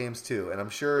depressed about games too, and I'm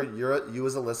sure you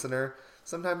as a listener,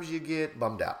 sometimes you get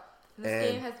bummed out.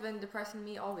 This game has been depressing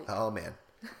me all week. Oh, man.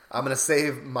 I'm going to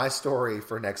save my story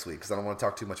for next week, because I don't want to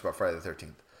talk too much about Friday the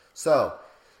 13th. So,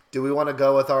 do we want to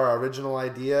go with our original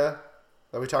idea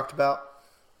that we talked about?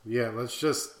 Yeah, let's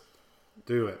just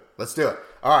do it. Let's do it.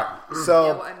 All right. So,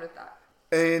 yeah, we'll end with that.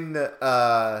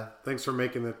 Thanks for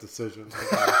making that decision.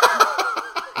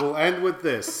 We'll end with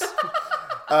this.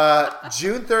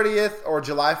 June 30th or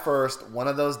July 1st, one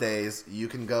of those days, you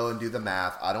can go and do the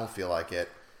math. I don't feel like it.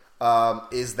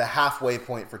 Is the halfway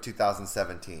point for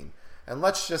 2017. And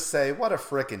let's just say, what a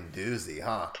frickin' doozy,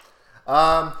 huh?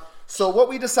 So what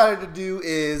we decided to do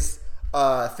is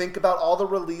think about all the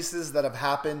releases that have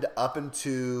happened up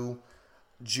into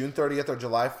June 30th or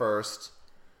July 1st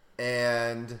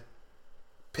and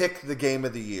pick the game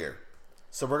of the year.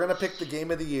 So we're going to pick the game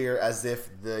of the year as if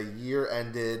the year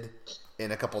ended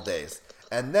in a couple days.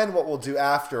 And then what we'll do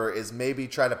after is maybe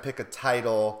try to pick a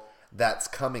title that's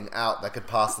coming out that could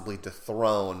possibly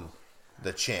dethrone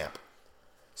the champ.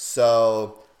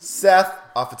 So, Seth,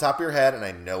 off the top of your head, and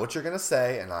I know what you're going to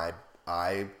say, and I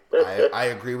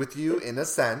agree with you in a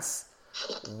sense.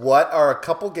 What are a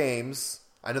couple games,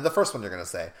 I know the first one you're going to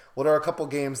say, what are a couple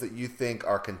games that you think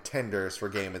are contenders for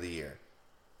Game of the Year?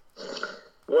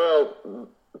 Well,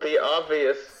 the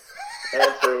obvious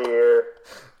answer here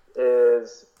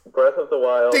is Breath of the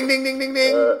Wild. Ding, ding, ding, ding,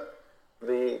 ding!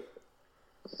 The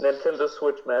Nintendo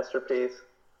Switch masterpiece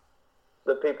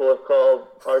that people have called,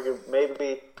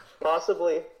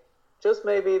 possibly, just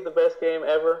maybe the best game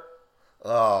ever.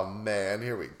 Oh, man,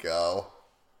 here we go.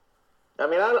 I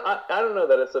mean, I don't know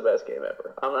that it's the best game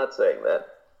ever. I'm not saying that.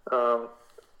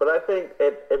 But I think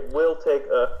it will take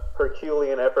a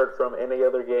Herculean effort from any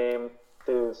other game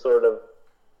to sort of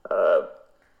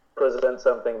present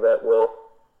something that will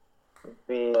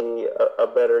be a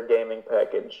better gaming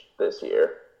package this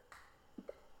year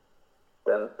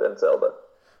than Zelda.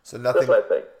 So That's what I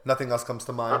think. nothing else comes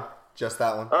to mind. Just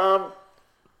that one.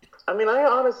 I mean, I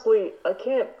honestly I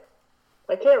can't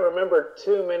remember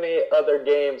too many other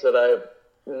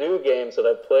new games that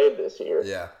I've played this year.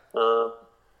 Yeah.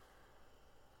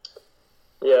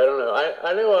 Yeah, I don't know.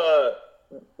 I know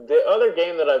the other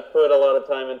game that I've put a lot of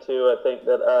time into, I think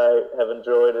that I have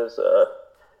enjoyed is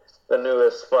the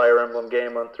newest Fire Emblem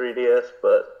game on 3DS,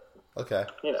 but Okay.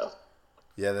 you know,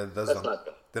 Yeah, those that's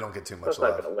they don't get too much that's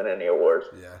not love. going to win any awards.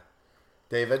 Yeah.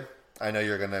 David, I know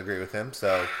you're going to agree with him,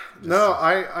 so No,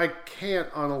 I can't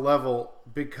on a level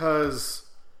because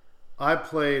I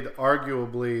played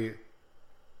arguably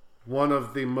one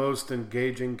of the most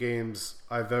engaging games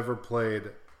I've ever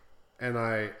played, and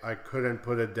I couldn't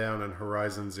put it down in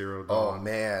Horizon Zero Oh Dawn.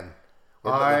 man.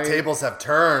 The tables have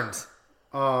turned.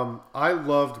 I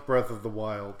loved Breath of the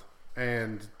Wild,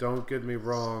 and don't get me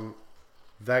wrong,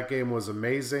 that game was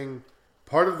amazing.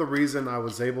 Part of the reason I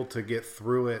was able to get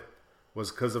through it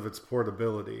was because of its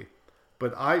portability.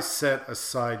 But I set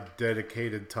aside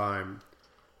dedicated time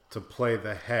to play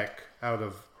the heck out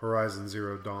of Horizon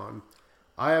Zero Dawn.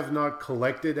 I have not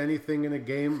collected anything in a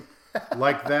game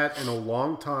like that in a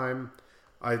long time.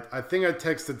 I think I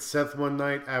texted Seth one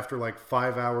night after like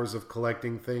 5 hours of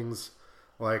collecting things.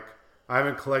 Like, I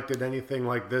haven't collected anything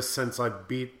like this since I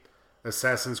beat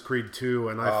Assassin's Creed 2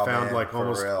 and I found man, like for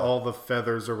almost real. all the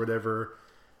feathers or whatever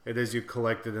it is you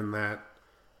collected in that.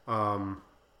 I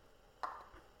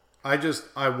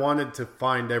wanted to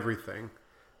find everything,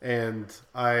 and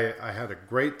I had a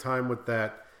great time with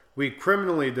that. We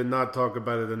criminally did not talk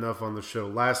about it enough on the show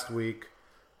last week.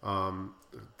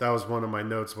 That was one of my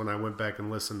notes when I went back and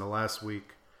listened to last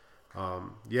week.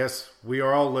 Yes, we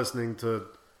are all listening to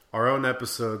our own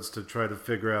episodes to try to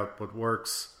figure out what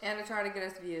works. And to try to get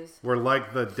us views. We're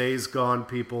like the Days Gone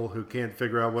people who can't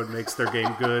figure out what makes their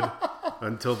game good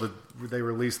until they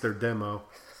release their demo.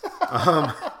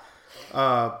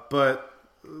 But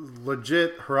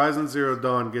legit, Horizon Zero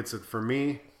Dawn gets it for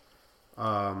me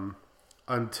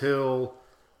until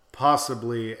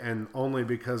possibly, and only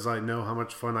because I know how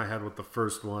much fun I had with the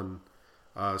first one,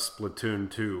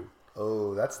 Splatoon 2.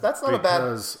 Oh, that's not a bad.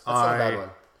 Because That's not a bad one.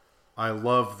 I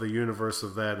love the universe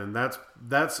of that, and that's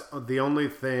the only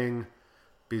thing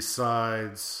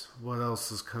besides what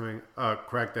else is coming.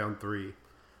 Crackdown 3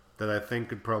 that I think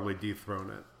could probably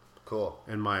dethrone it, Cool.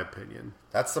 in my opinion.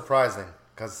 That's surprising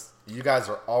because you guys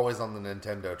are always on the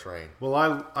Nintendo train. Well,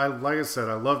 I like I said,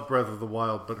 I love Breath of the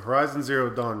Wild, but Horizon Zero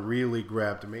Dawn really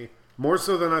grabbed me more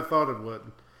so than I thought it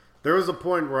would. There was a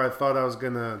point where I thought I was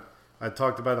gonna. I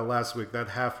talked about it last week. That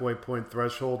halfway point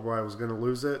threshold where I was gonna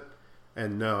lose it.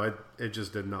 And no, it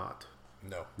just did not.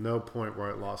 No point where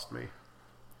it lost me.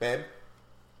 Babe?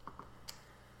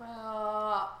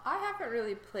 Well, I haven't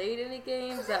really played any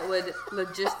games that would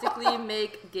logistically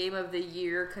make Game of the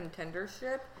Year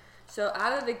contendership. So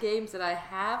out of the games that I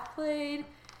have played,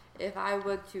 if I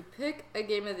were to pick a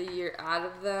Game of the Year out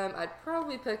of them, I'd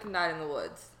probably pick Night in the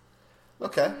Woods.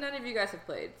 Which Okay. none of you guys have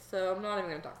played, so I'm not even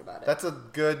going to talk about it. That's a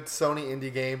good Sony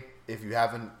indie game. If you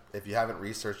haven't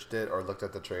researched it or looked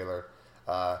at the trailer,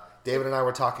 David and I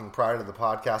were talking prior to the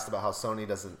podcast about how Sony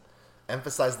doesn't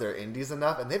emphasize their indies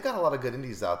enough, and they've got a lot of good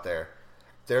indies out there.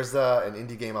 There's an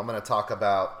indie game I'm going to talk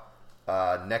about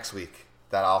next week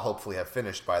that I'll hopefully have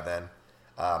finished by then.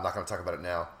 I'm not going to talk about it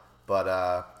now,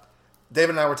 but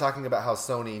David and I were talking about how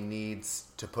Sony needs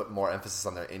to put more emphasis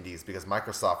on their indies because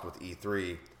Microsoft with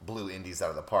E3 blew indies out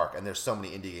of the park, and there's so many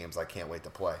indie games I can't wait to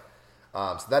play.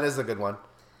 So that is a good one.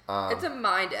 It's a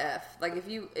mind F. Like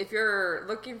if you're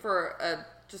looking for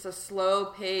just a slow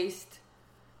paced,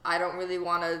 I don't really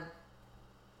want to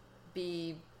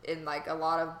be in like a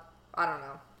lot of, I don't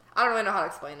know. I don't really know how to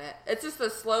explain it. It's just a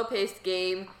slow paced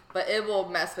game, but it will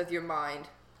mess with your mind.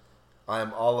 I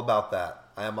am all about that.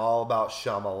 I am all about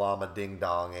shamalama ding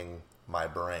donging my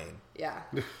brain. Yeah,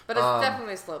 but it's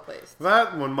definitely slow paced.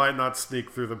 That one might not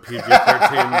sneak through the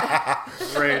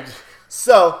PG-13 range.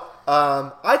 So,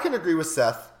 I can agree with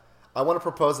Seth. I want to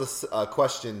propose a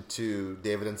question to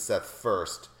David and Seth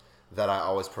first that I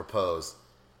always propose.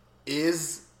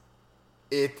 Is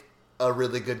it a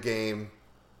really good game?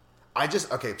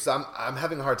 So I'm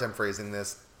having a hard time phrasing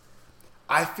this.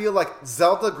 I feel like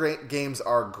Zelda games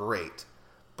are great,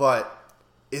 but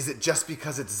is it just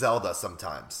because it's Zelda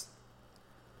sometimes?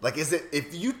 Like, is it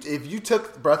if you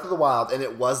took Breath of the Wild and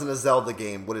it wasn't a Zelda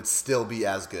game, would it still be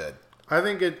as good? I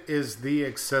think it is the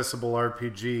accessible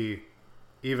RPG,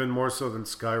 even more so than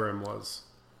Skyrim was.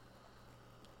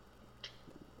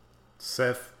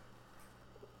 Seth?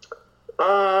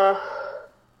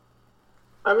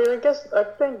 I mean, I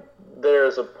think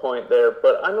there's a point there,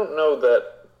 but I don't know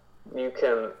that you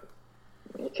can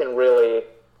really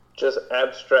just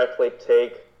abstractly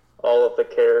take all of the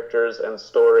characters and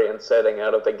story and setting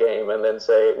out of the game and then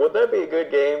say, would that be a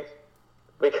good game?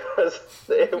 Because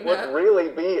it wouldn't really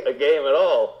be a game at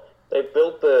all. They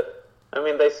built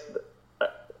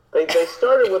they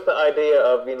started with the idea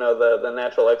of, the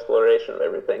natural exploration of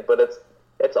everything, but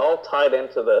it's all tied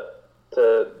into the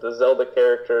Zelda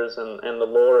characters and the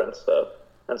lore and stuff.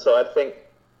 And so I think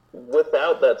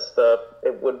without that stuff,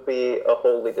 it would be a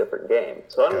wholly different game.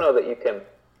 So I don't know that you can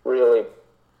really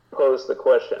pose the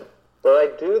question. But I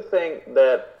do think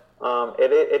that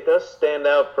it does stand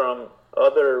out from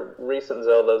other recent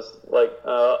Zeldas. Like,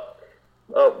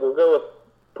 we'll go with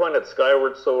point at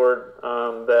Skyward Sword,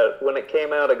 that when it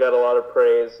came out, it got a lot of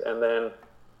praise, and then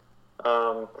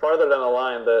farther down the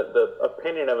line, the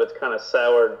opinion of it's kind of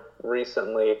soured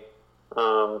recently.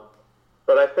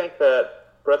 But I think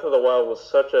that Breath of the Wild was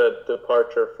such a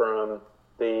departure from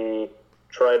the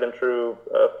tried and true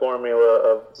formula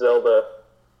of Zelda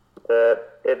that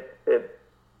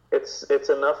it's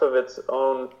enough of its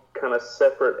own kind of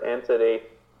separate entity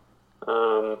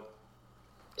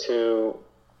to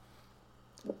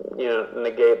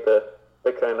negate the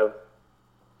kind of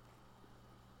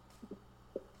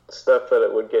stuff that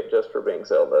it would get just for being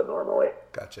Zelda normally.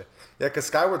 Gotcha. Yeah, because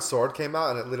Skyward Sword came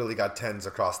out and it literally got 10s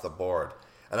across the board.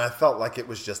 And I felt like it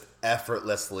was just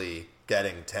effortlessly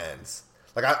getting 10s.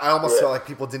 Like, I almost felt like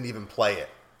people didn't even play it,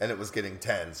 and it was getting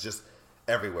 10s just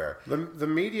everywhere. The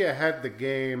media had the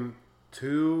game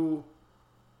 3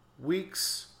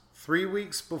 weeks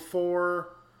before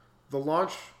the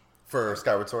launch. For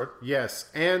Skyward Sword? Yes,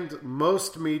 and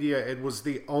most media, it was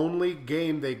the only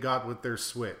game they got with their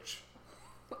Switch.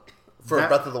 For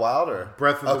Breath of the Wild, or?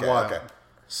 Breath of the Wild. Okay.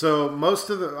 So most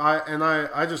of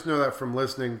I just know that from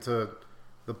listening to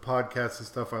the podcasts and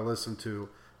stuff I listen to.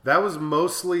 That was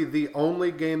mostly the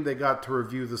only game they got to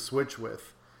review the Switch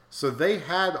with. So they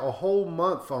had a whole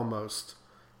month almost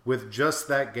with just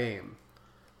that game.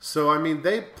 So, I mean,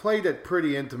 they played it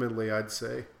pretty intimately, I'd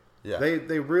say. Yeah.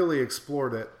 They really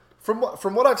explored it. From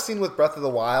what I've seen with Breath of the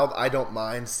Wild, I don't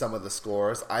mind some of the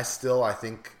scores. I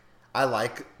think I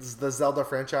like the Zelda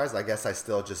franchise. I guess I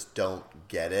still just don't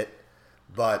get it.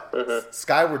 But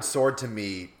Skyward Sword, to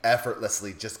me,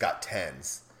 effortlessly just got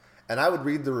 10s. And I would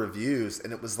read the reviews,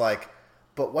 and it was like,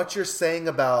 but what you're saying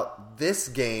about this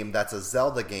game that's a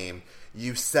Zelda game,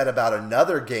 you said about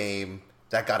another game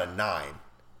that got a 9.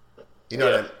 You know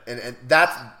what I mean? And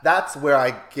that's where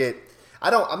I get...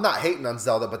 I'm not hating on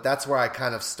Zelda, but that's where I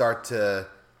kind of start to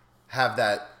have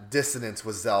that dissonance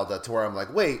with Zelda, to where I'm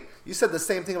like, wait, you said the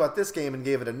same thing about this game and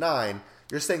gave it a 9.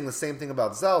 You're saying the same thing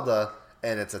about Zelda,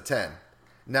 and it's a 10.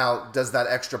 Now, does that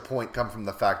extra point come from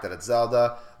the fact that it's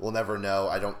Zelda? We'll never know.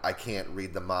 I can't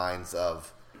read the minds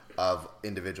of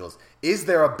individuals. Is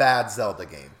there a bad Zelda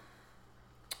game?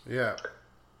 Yeah.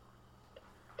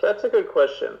 That's a good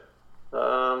question.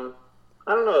 I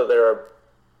don't know if there are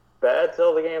bad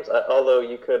Zelda games, although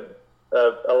you could...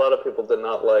 a lot of people did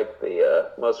not like the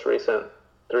most recent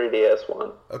 3DS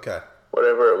one. Okay.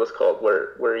 Whatever it was called,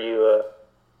 where you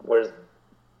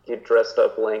dressed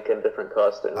up Link in different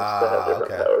costumes to have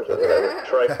different powers or whatever.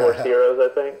 Triforce Heroes,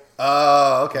 I think.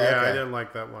 Oh, okay. Yeah, okay. I didn't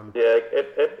like that one. Yeah,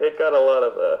 it got a lot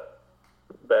of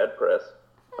bad press.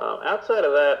 Outside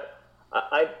of that,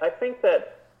 I think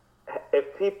that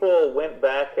if people went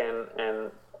back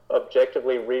and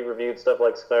objectively re-reviewed stuff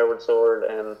like Skyward Sword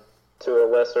and to a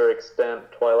lesser extent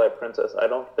Twilight Princess, I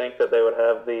don't think that they would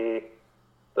have the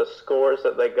scores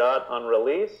that they got on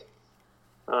release.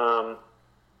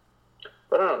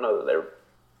 But I don't know that they're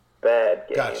bad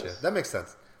games. Gotcha. That makes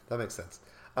sense.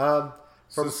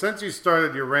 So since you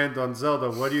started your rant on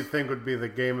Zelda, what do you think would be the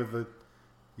game of the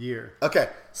year? Okay,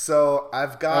 so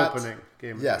I've got... Opening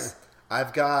game of the Yes. year.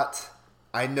 I've got...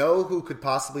 I know who could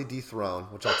possibly dethrone,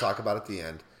 which I'll talk about at the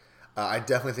end. I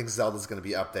definitely think Zelda's going to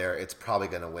be up there. It's probably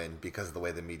going to win because of the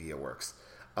way the media works.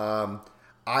 I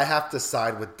have to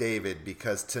side with David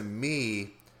because to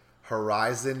me,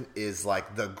 Horizon is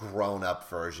like the grown-up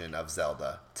version of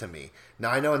Zelda to me.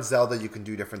 Now, I know in Zelda you can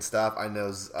do different stuff. I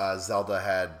know Zelda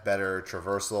had better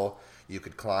traversal. You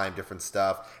could climb different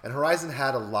stuff. And Horizon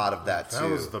had a lot of that, too. That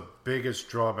was the biggest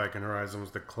drawback in Horizon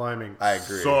was the climbing. I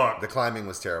agree. Sucked. The climbing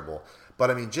was terrible. But,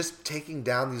 I mean, just taking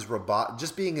down these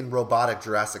just being in robotic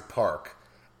Jurassic Park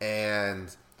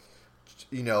and,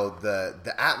 you know,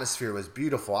 the atmosphere was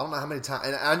beautiful. I don't know how many times,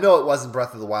 and I know it wasn't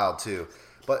Breath of the Wild, too.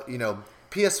 But, you know,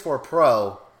 PS4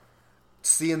 Pro,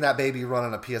 seeing that baby run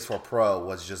on a PS4 Pro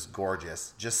was just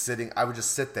gorgeous. I would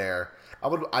just sit there.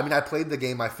 I played the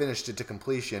game, I finished it to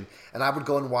completion, and I would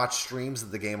go and watch streams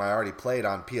of the game I already played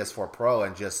on PS4 Pro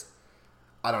and just,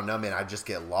 I don't know, man, I'd just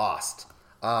get lost.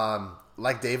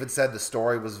 Like David said, the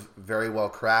story was very well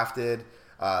crafted.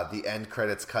 The end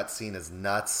credits cutscene is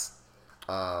nuts.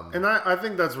 And I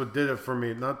think that's what did it for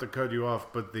me. Not to cut you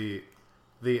off, but the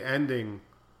ending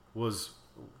was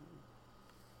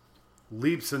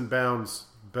leaps and bounds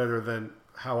better than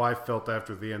how I felt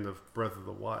after the end of Breath of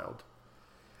the Wild.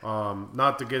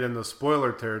 Not to get into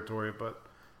spoiler territory, but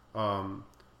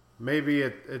maybe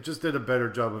it just did a better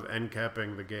job of end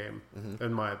capping the game,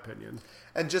 in my opinion.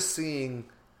 And just seeing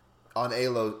on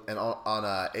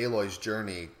Aloy's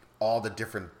journey all the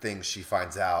different things she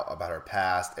finds out about her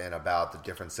past and about the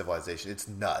different civilization, it's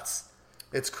nuts.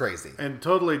 It's crazy. And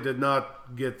totally did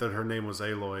not get that her name was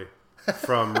Aloy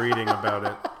from reading about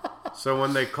it. So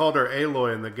when they called her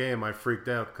Aloy in the game, I freaked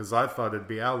out because I thought it'd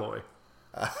be Alloy.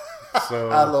 So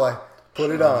Alloy,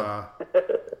 put it on.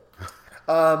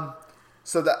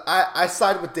 So I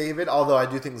side with David, although I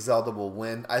do think Zelda will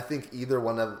win. I think either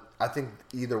one of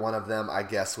them, I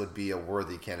guess, would be a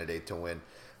worthy candidate to win.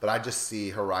 But I just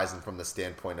see Horizon from the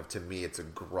standpoint of, to me, it's a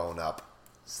grown-up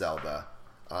Zelda.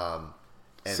 But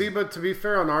to be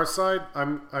fair, on our side,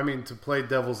 to play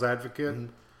devil's advocate,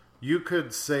 you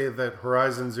could say that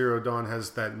Horizon Zero Dawn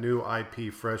has that new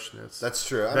IP freshness. That's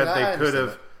true.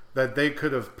 That they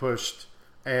could have pushed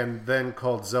and then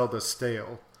called Zelda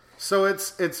stale. So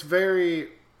it's very,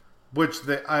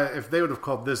 if they would have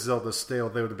called this Zelda stale,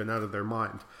 they would have been out of their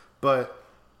mind. But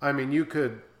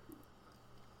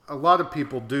a lot of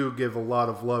people do give a lot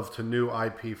of love to new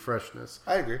IP freshness.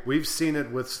 I agree. We've seen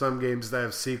it with some games that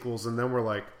have sequels, and then we're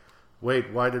like,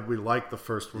 wait, why did we like the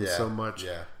first one so much?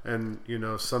 Yeah. And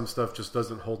some stuff just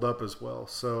doesn't hold up as well.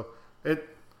 So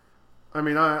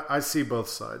I see both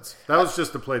sides. That was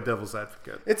just to play devil's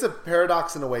advocate. It's a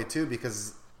paradox in a way, too,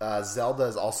 because Zelda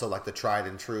is also like the tried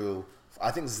and true.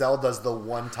 I think Zelda's the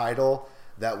one title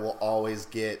that will always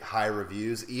get high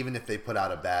reviews, even if they put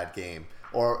out a bad game.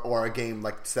 Or a game,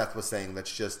 like Seth was saying,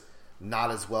 that's just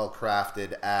not as well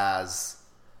crafted as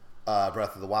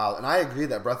Breath of the Wild. And I agree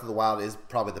that Breath of the Wild is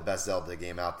probably the best Zelda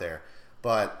game out there.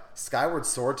 But Skyward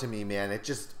Sword, to me, man, I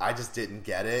just didn't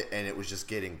get it, and it was just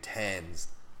getting 10s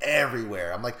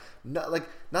everywhere. I'm like,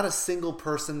 not a single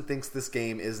person thinks this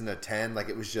game isn't a 10. Like,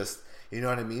 it was just, you know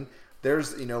what I mean?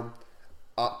 There's,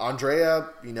 Andrea,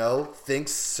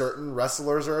 thinks certain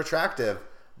wrestlers are attractive,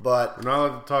 but we're not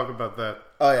allowed to talk about that.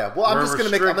 Oh yeah. Well, I'm going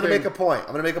to make a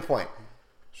point.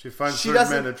 She finds certain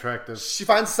men attractive. She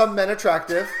finds some men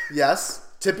attractive. Yes.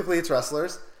 Typically it's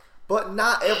wrestlers, but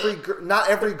not every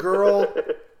girl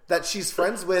that she's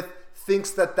friends with thinks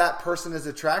that person is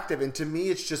attractive. And to me,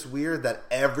 it's just weird that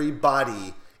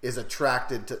everybody is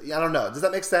attracted to. I don't know. Does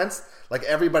that make sense? Like,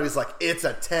 everybody's like, it's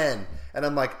a 10, and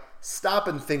I'm like, stop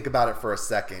and think about it for a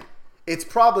second. It's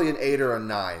probably an 8 or a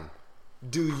 9.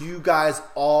 Do you guys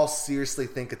all seriously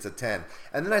think it's a 10?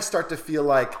 And then I start to feel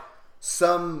like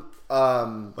some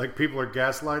like people are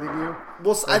gaslighting you.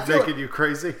 Well, making you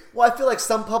crazy. Well, I feel like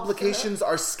some publications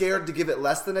are scared to give it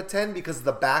less than a 10 because of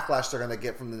the backlash they're going to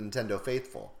get from the Nintendo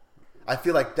faithful. I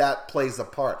feel like that plays a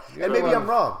part. And maybe I'm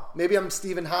wrong. Maybe I'm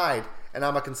Stephen Hyde and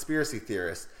I'm a conspiracy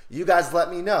theorist. You guys let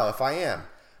me know if I am.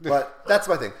 But that's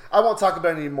my thing. I won't talk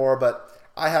about it anymore, but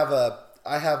I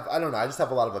don't know. I just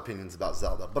have a lot of opinions about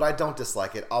Zelda, but I don't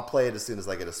dislike it. I'll play it as soon as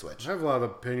I get a Switch. I have a lot of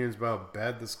opinions about how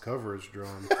bad this cover is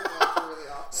drawn.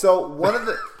 So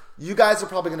you guys are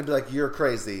probably going to be like, you're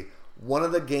crazy. One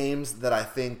of the games that I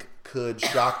think could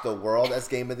shock the world as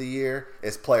Game of the Year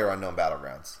is PlayerUnknown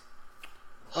Battlegrounds.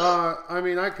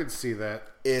 I could see that.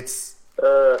 It's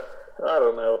I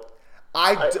don't know.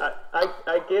 I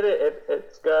get it.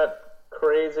 It's got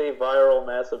crazy viral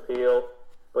mass appeal.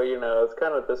 But, it's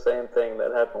kind of the same thing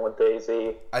that happened with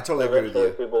DayZ. I totally agree with you.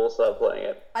 Eventually people will stop playing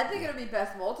it. I think it'll be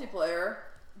best multiplayer,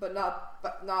 but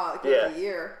not Game of the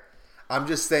Year. I'm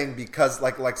just saying because,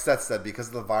 like Seth said, because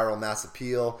of the viral mass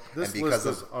appeal, this and because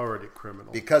list is already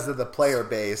criminal. Because of the player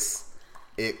base,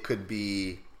 it could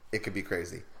be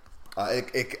crazy.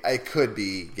 It could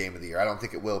be Game of the Year. I don't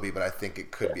think it will be, but I think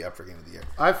it could be up for Game of the Year.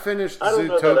 I finished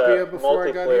Zootopia before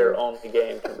I got here. Multiplayer-only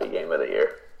game can be Game of the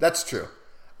Year. That's true.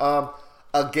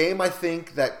 A game I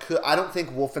think that could... I don't think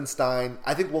Wolfenstein...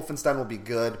 I think Wolfenstein will be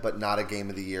good, but not a Game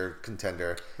of the Year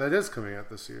contender. That is coming out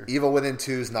this year. Evil Within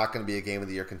 2 is not going to be a Game of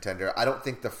the Year contender. I don't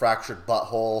think the Fractured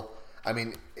Butthole... I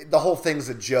mean, the whole thing's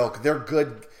a joke. They're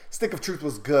good. Stick of Truth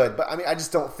was good, but I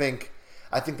just don't think...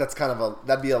 I think that's kind of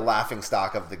that'd be a laughing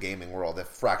stock of the gaming world if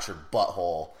Fractured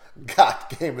Butthole got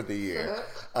Game of the Year.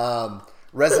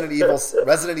 Resident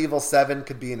Evil 7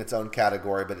 could be in its own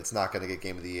category, but it's not going to get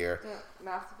Game of the Year. Yeah,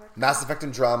 Mass Effect. Mass Effect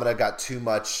Andromeda got too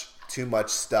much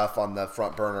stuff on the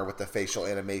front burner with the facial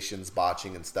animations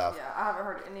botching and stuff. Yeah, I haven't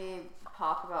heard any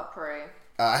pop about Prey.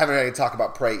 I haven't heard any talk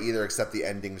about Prey either, except the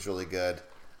ending's really good.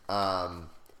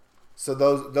 So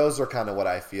those are kind of what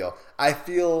I feel. I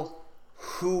feel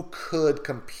who could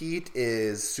compete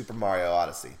is Super Mario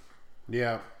Odyssey.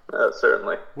 Yeah.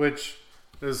 Certainly. Which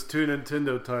is 2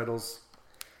 Nintendo titles.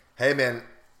 Hey, man,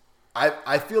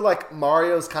 I feel like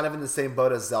Mario's kind of in the same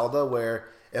boat as Zelda, where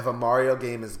if a Mario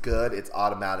game is good, it's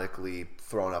automatically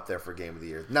thrown up there for Game of the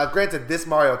Year. Now, granted, this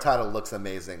Mario title looks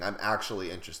amazing. I'm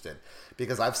actually interested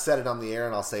because I've said it on the air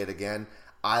and I'll say it again.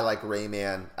 I like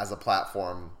Rayman as a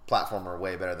platformer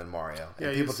way better than Mario. And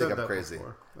Yeah, people you said think I'm that crazy.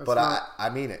 before. That's But not- I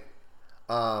mean it.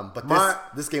 But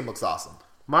this game looks awesome.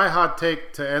 My hot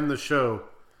take to end the show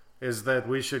is that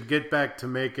we should get back to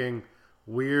making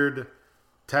weird,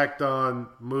 tacked-on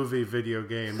movie video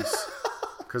games.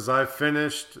 Because I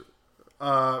finished...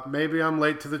 maybe I'm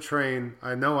late to the train.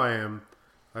 I know I am.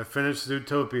 I finished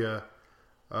Zootopia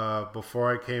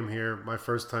before I came here, my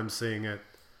first time seeing it.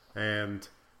 And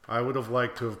I would have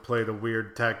liked to have played a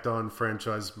weird, tacked-on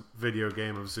franchise video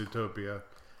game of Zootopia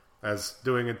as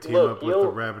doing a team-up with the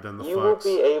rabbit and the you fox.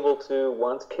 will be able to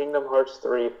once Kingdom Hearts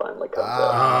 3 finally comes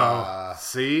out. Oh,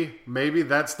 see? Maybe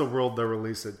that's the world they'll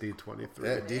release at D23.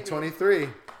 Yeah,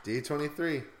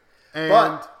 D23. And,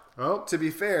 But to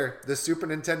be fair, the Super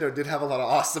Nintendo did have a lot of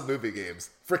awesome movie games.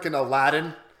 Freaking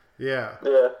Aladdin, yeah.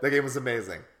 Yeah. that game was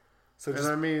amazing. So just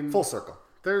I mean- full circle.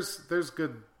 There's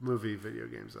good movie video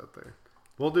games out there.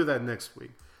 We'll do that next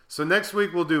week. So next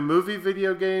week we'll do movie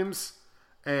video games,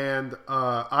 and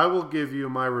I will give you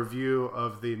my review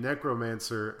of the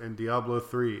Necromancer and Diablo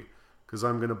 3, because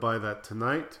I'm going to buy that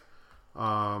tonight.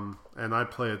 And I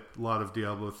play a lot of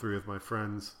Diablo 3 with my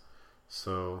friends.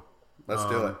 So Let's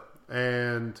do it.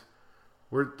 And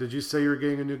did you say you were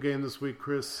getting a new game this week,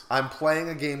 Chris? I'm playing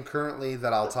a game currently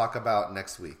that I'll talk about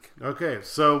next week. Okay,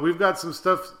 so we've got some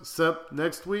stuff set up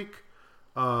next week.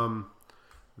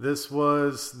 This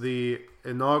was the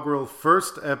inaugural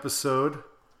first episode,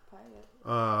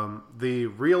 the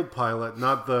real pilot,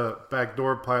 not the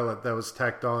backdoor pilot that was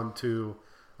tacked on to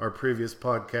our previous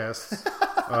podcasts.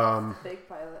 Fake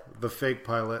pilot. The fake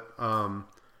pilot.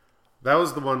 That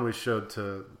was the one we showed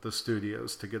to the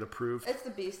studios to get approved. It's the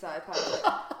B-side pilot.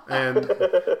 And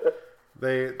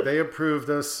they approved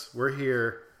us. We're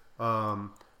here.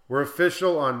 We're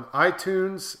official on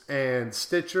iTunes and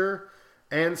Stitcher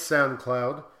and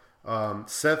SoundCloud.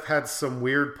 Seth had some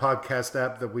weird podcast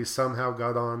app that we somehow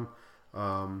got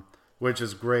on, which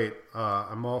is great.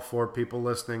 I'm all for people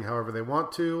listening however they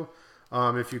want to.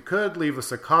 If you could, leave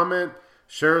us a comment.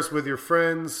 Share us with your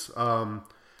friends.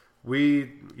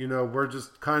 We're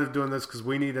just kind of doing this because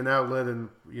we need an outlet, and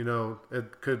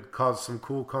it could cause some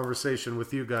cool conversation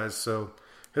with you guys. So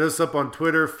hit us up on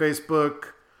Twitter,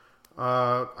 Facebook.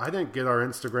 I didn't get our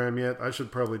Instagram yet. I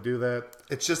should probably do that.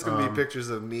 It's just going to be pictures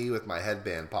of me with my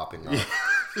headband popping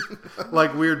off.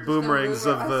 Like weird boomerangs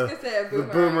boomerang. of I was gonna say a the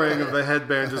boomerang. boomerang of the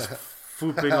headband just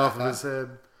fooping off of his head.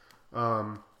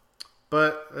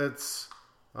 But it's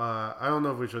I don't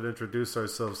know if we should introduce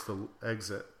ourselves to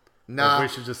exit. Nah. Like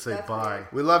we should just say That's bye. weird.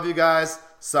 We love you guys.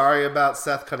 Sorry about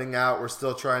Seth cutting out. We're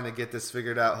still trying to get this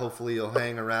figured out. Hopefully you'll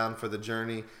hang around for the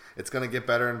journey. It's going to get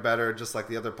better and better, just like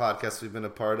the other podcasts we've been a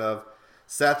part of.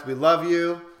 Seth, we love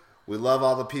you. We love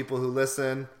all the people who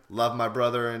listen. Love my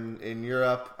brother in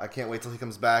Europe. I can't wait till he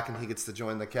comes back and he gets to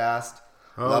join the cast.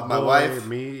 Oh, love my boy, wife.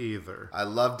 Me either. I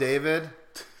love David.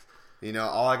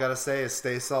 All I got to say is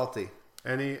stay salty.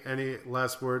 Any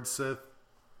last words, Seth?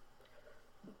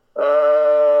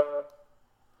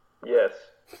 Yes.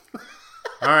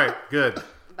 All right, good.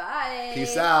 Bye.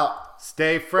 Peace out.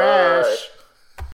 Stay fresh. Bye.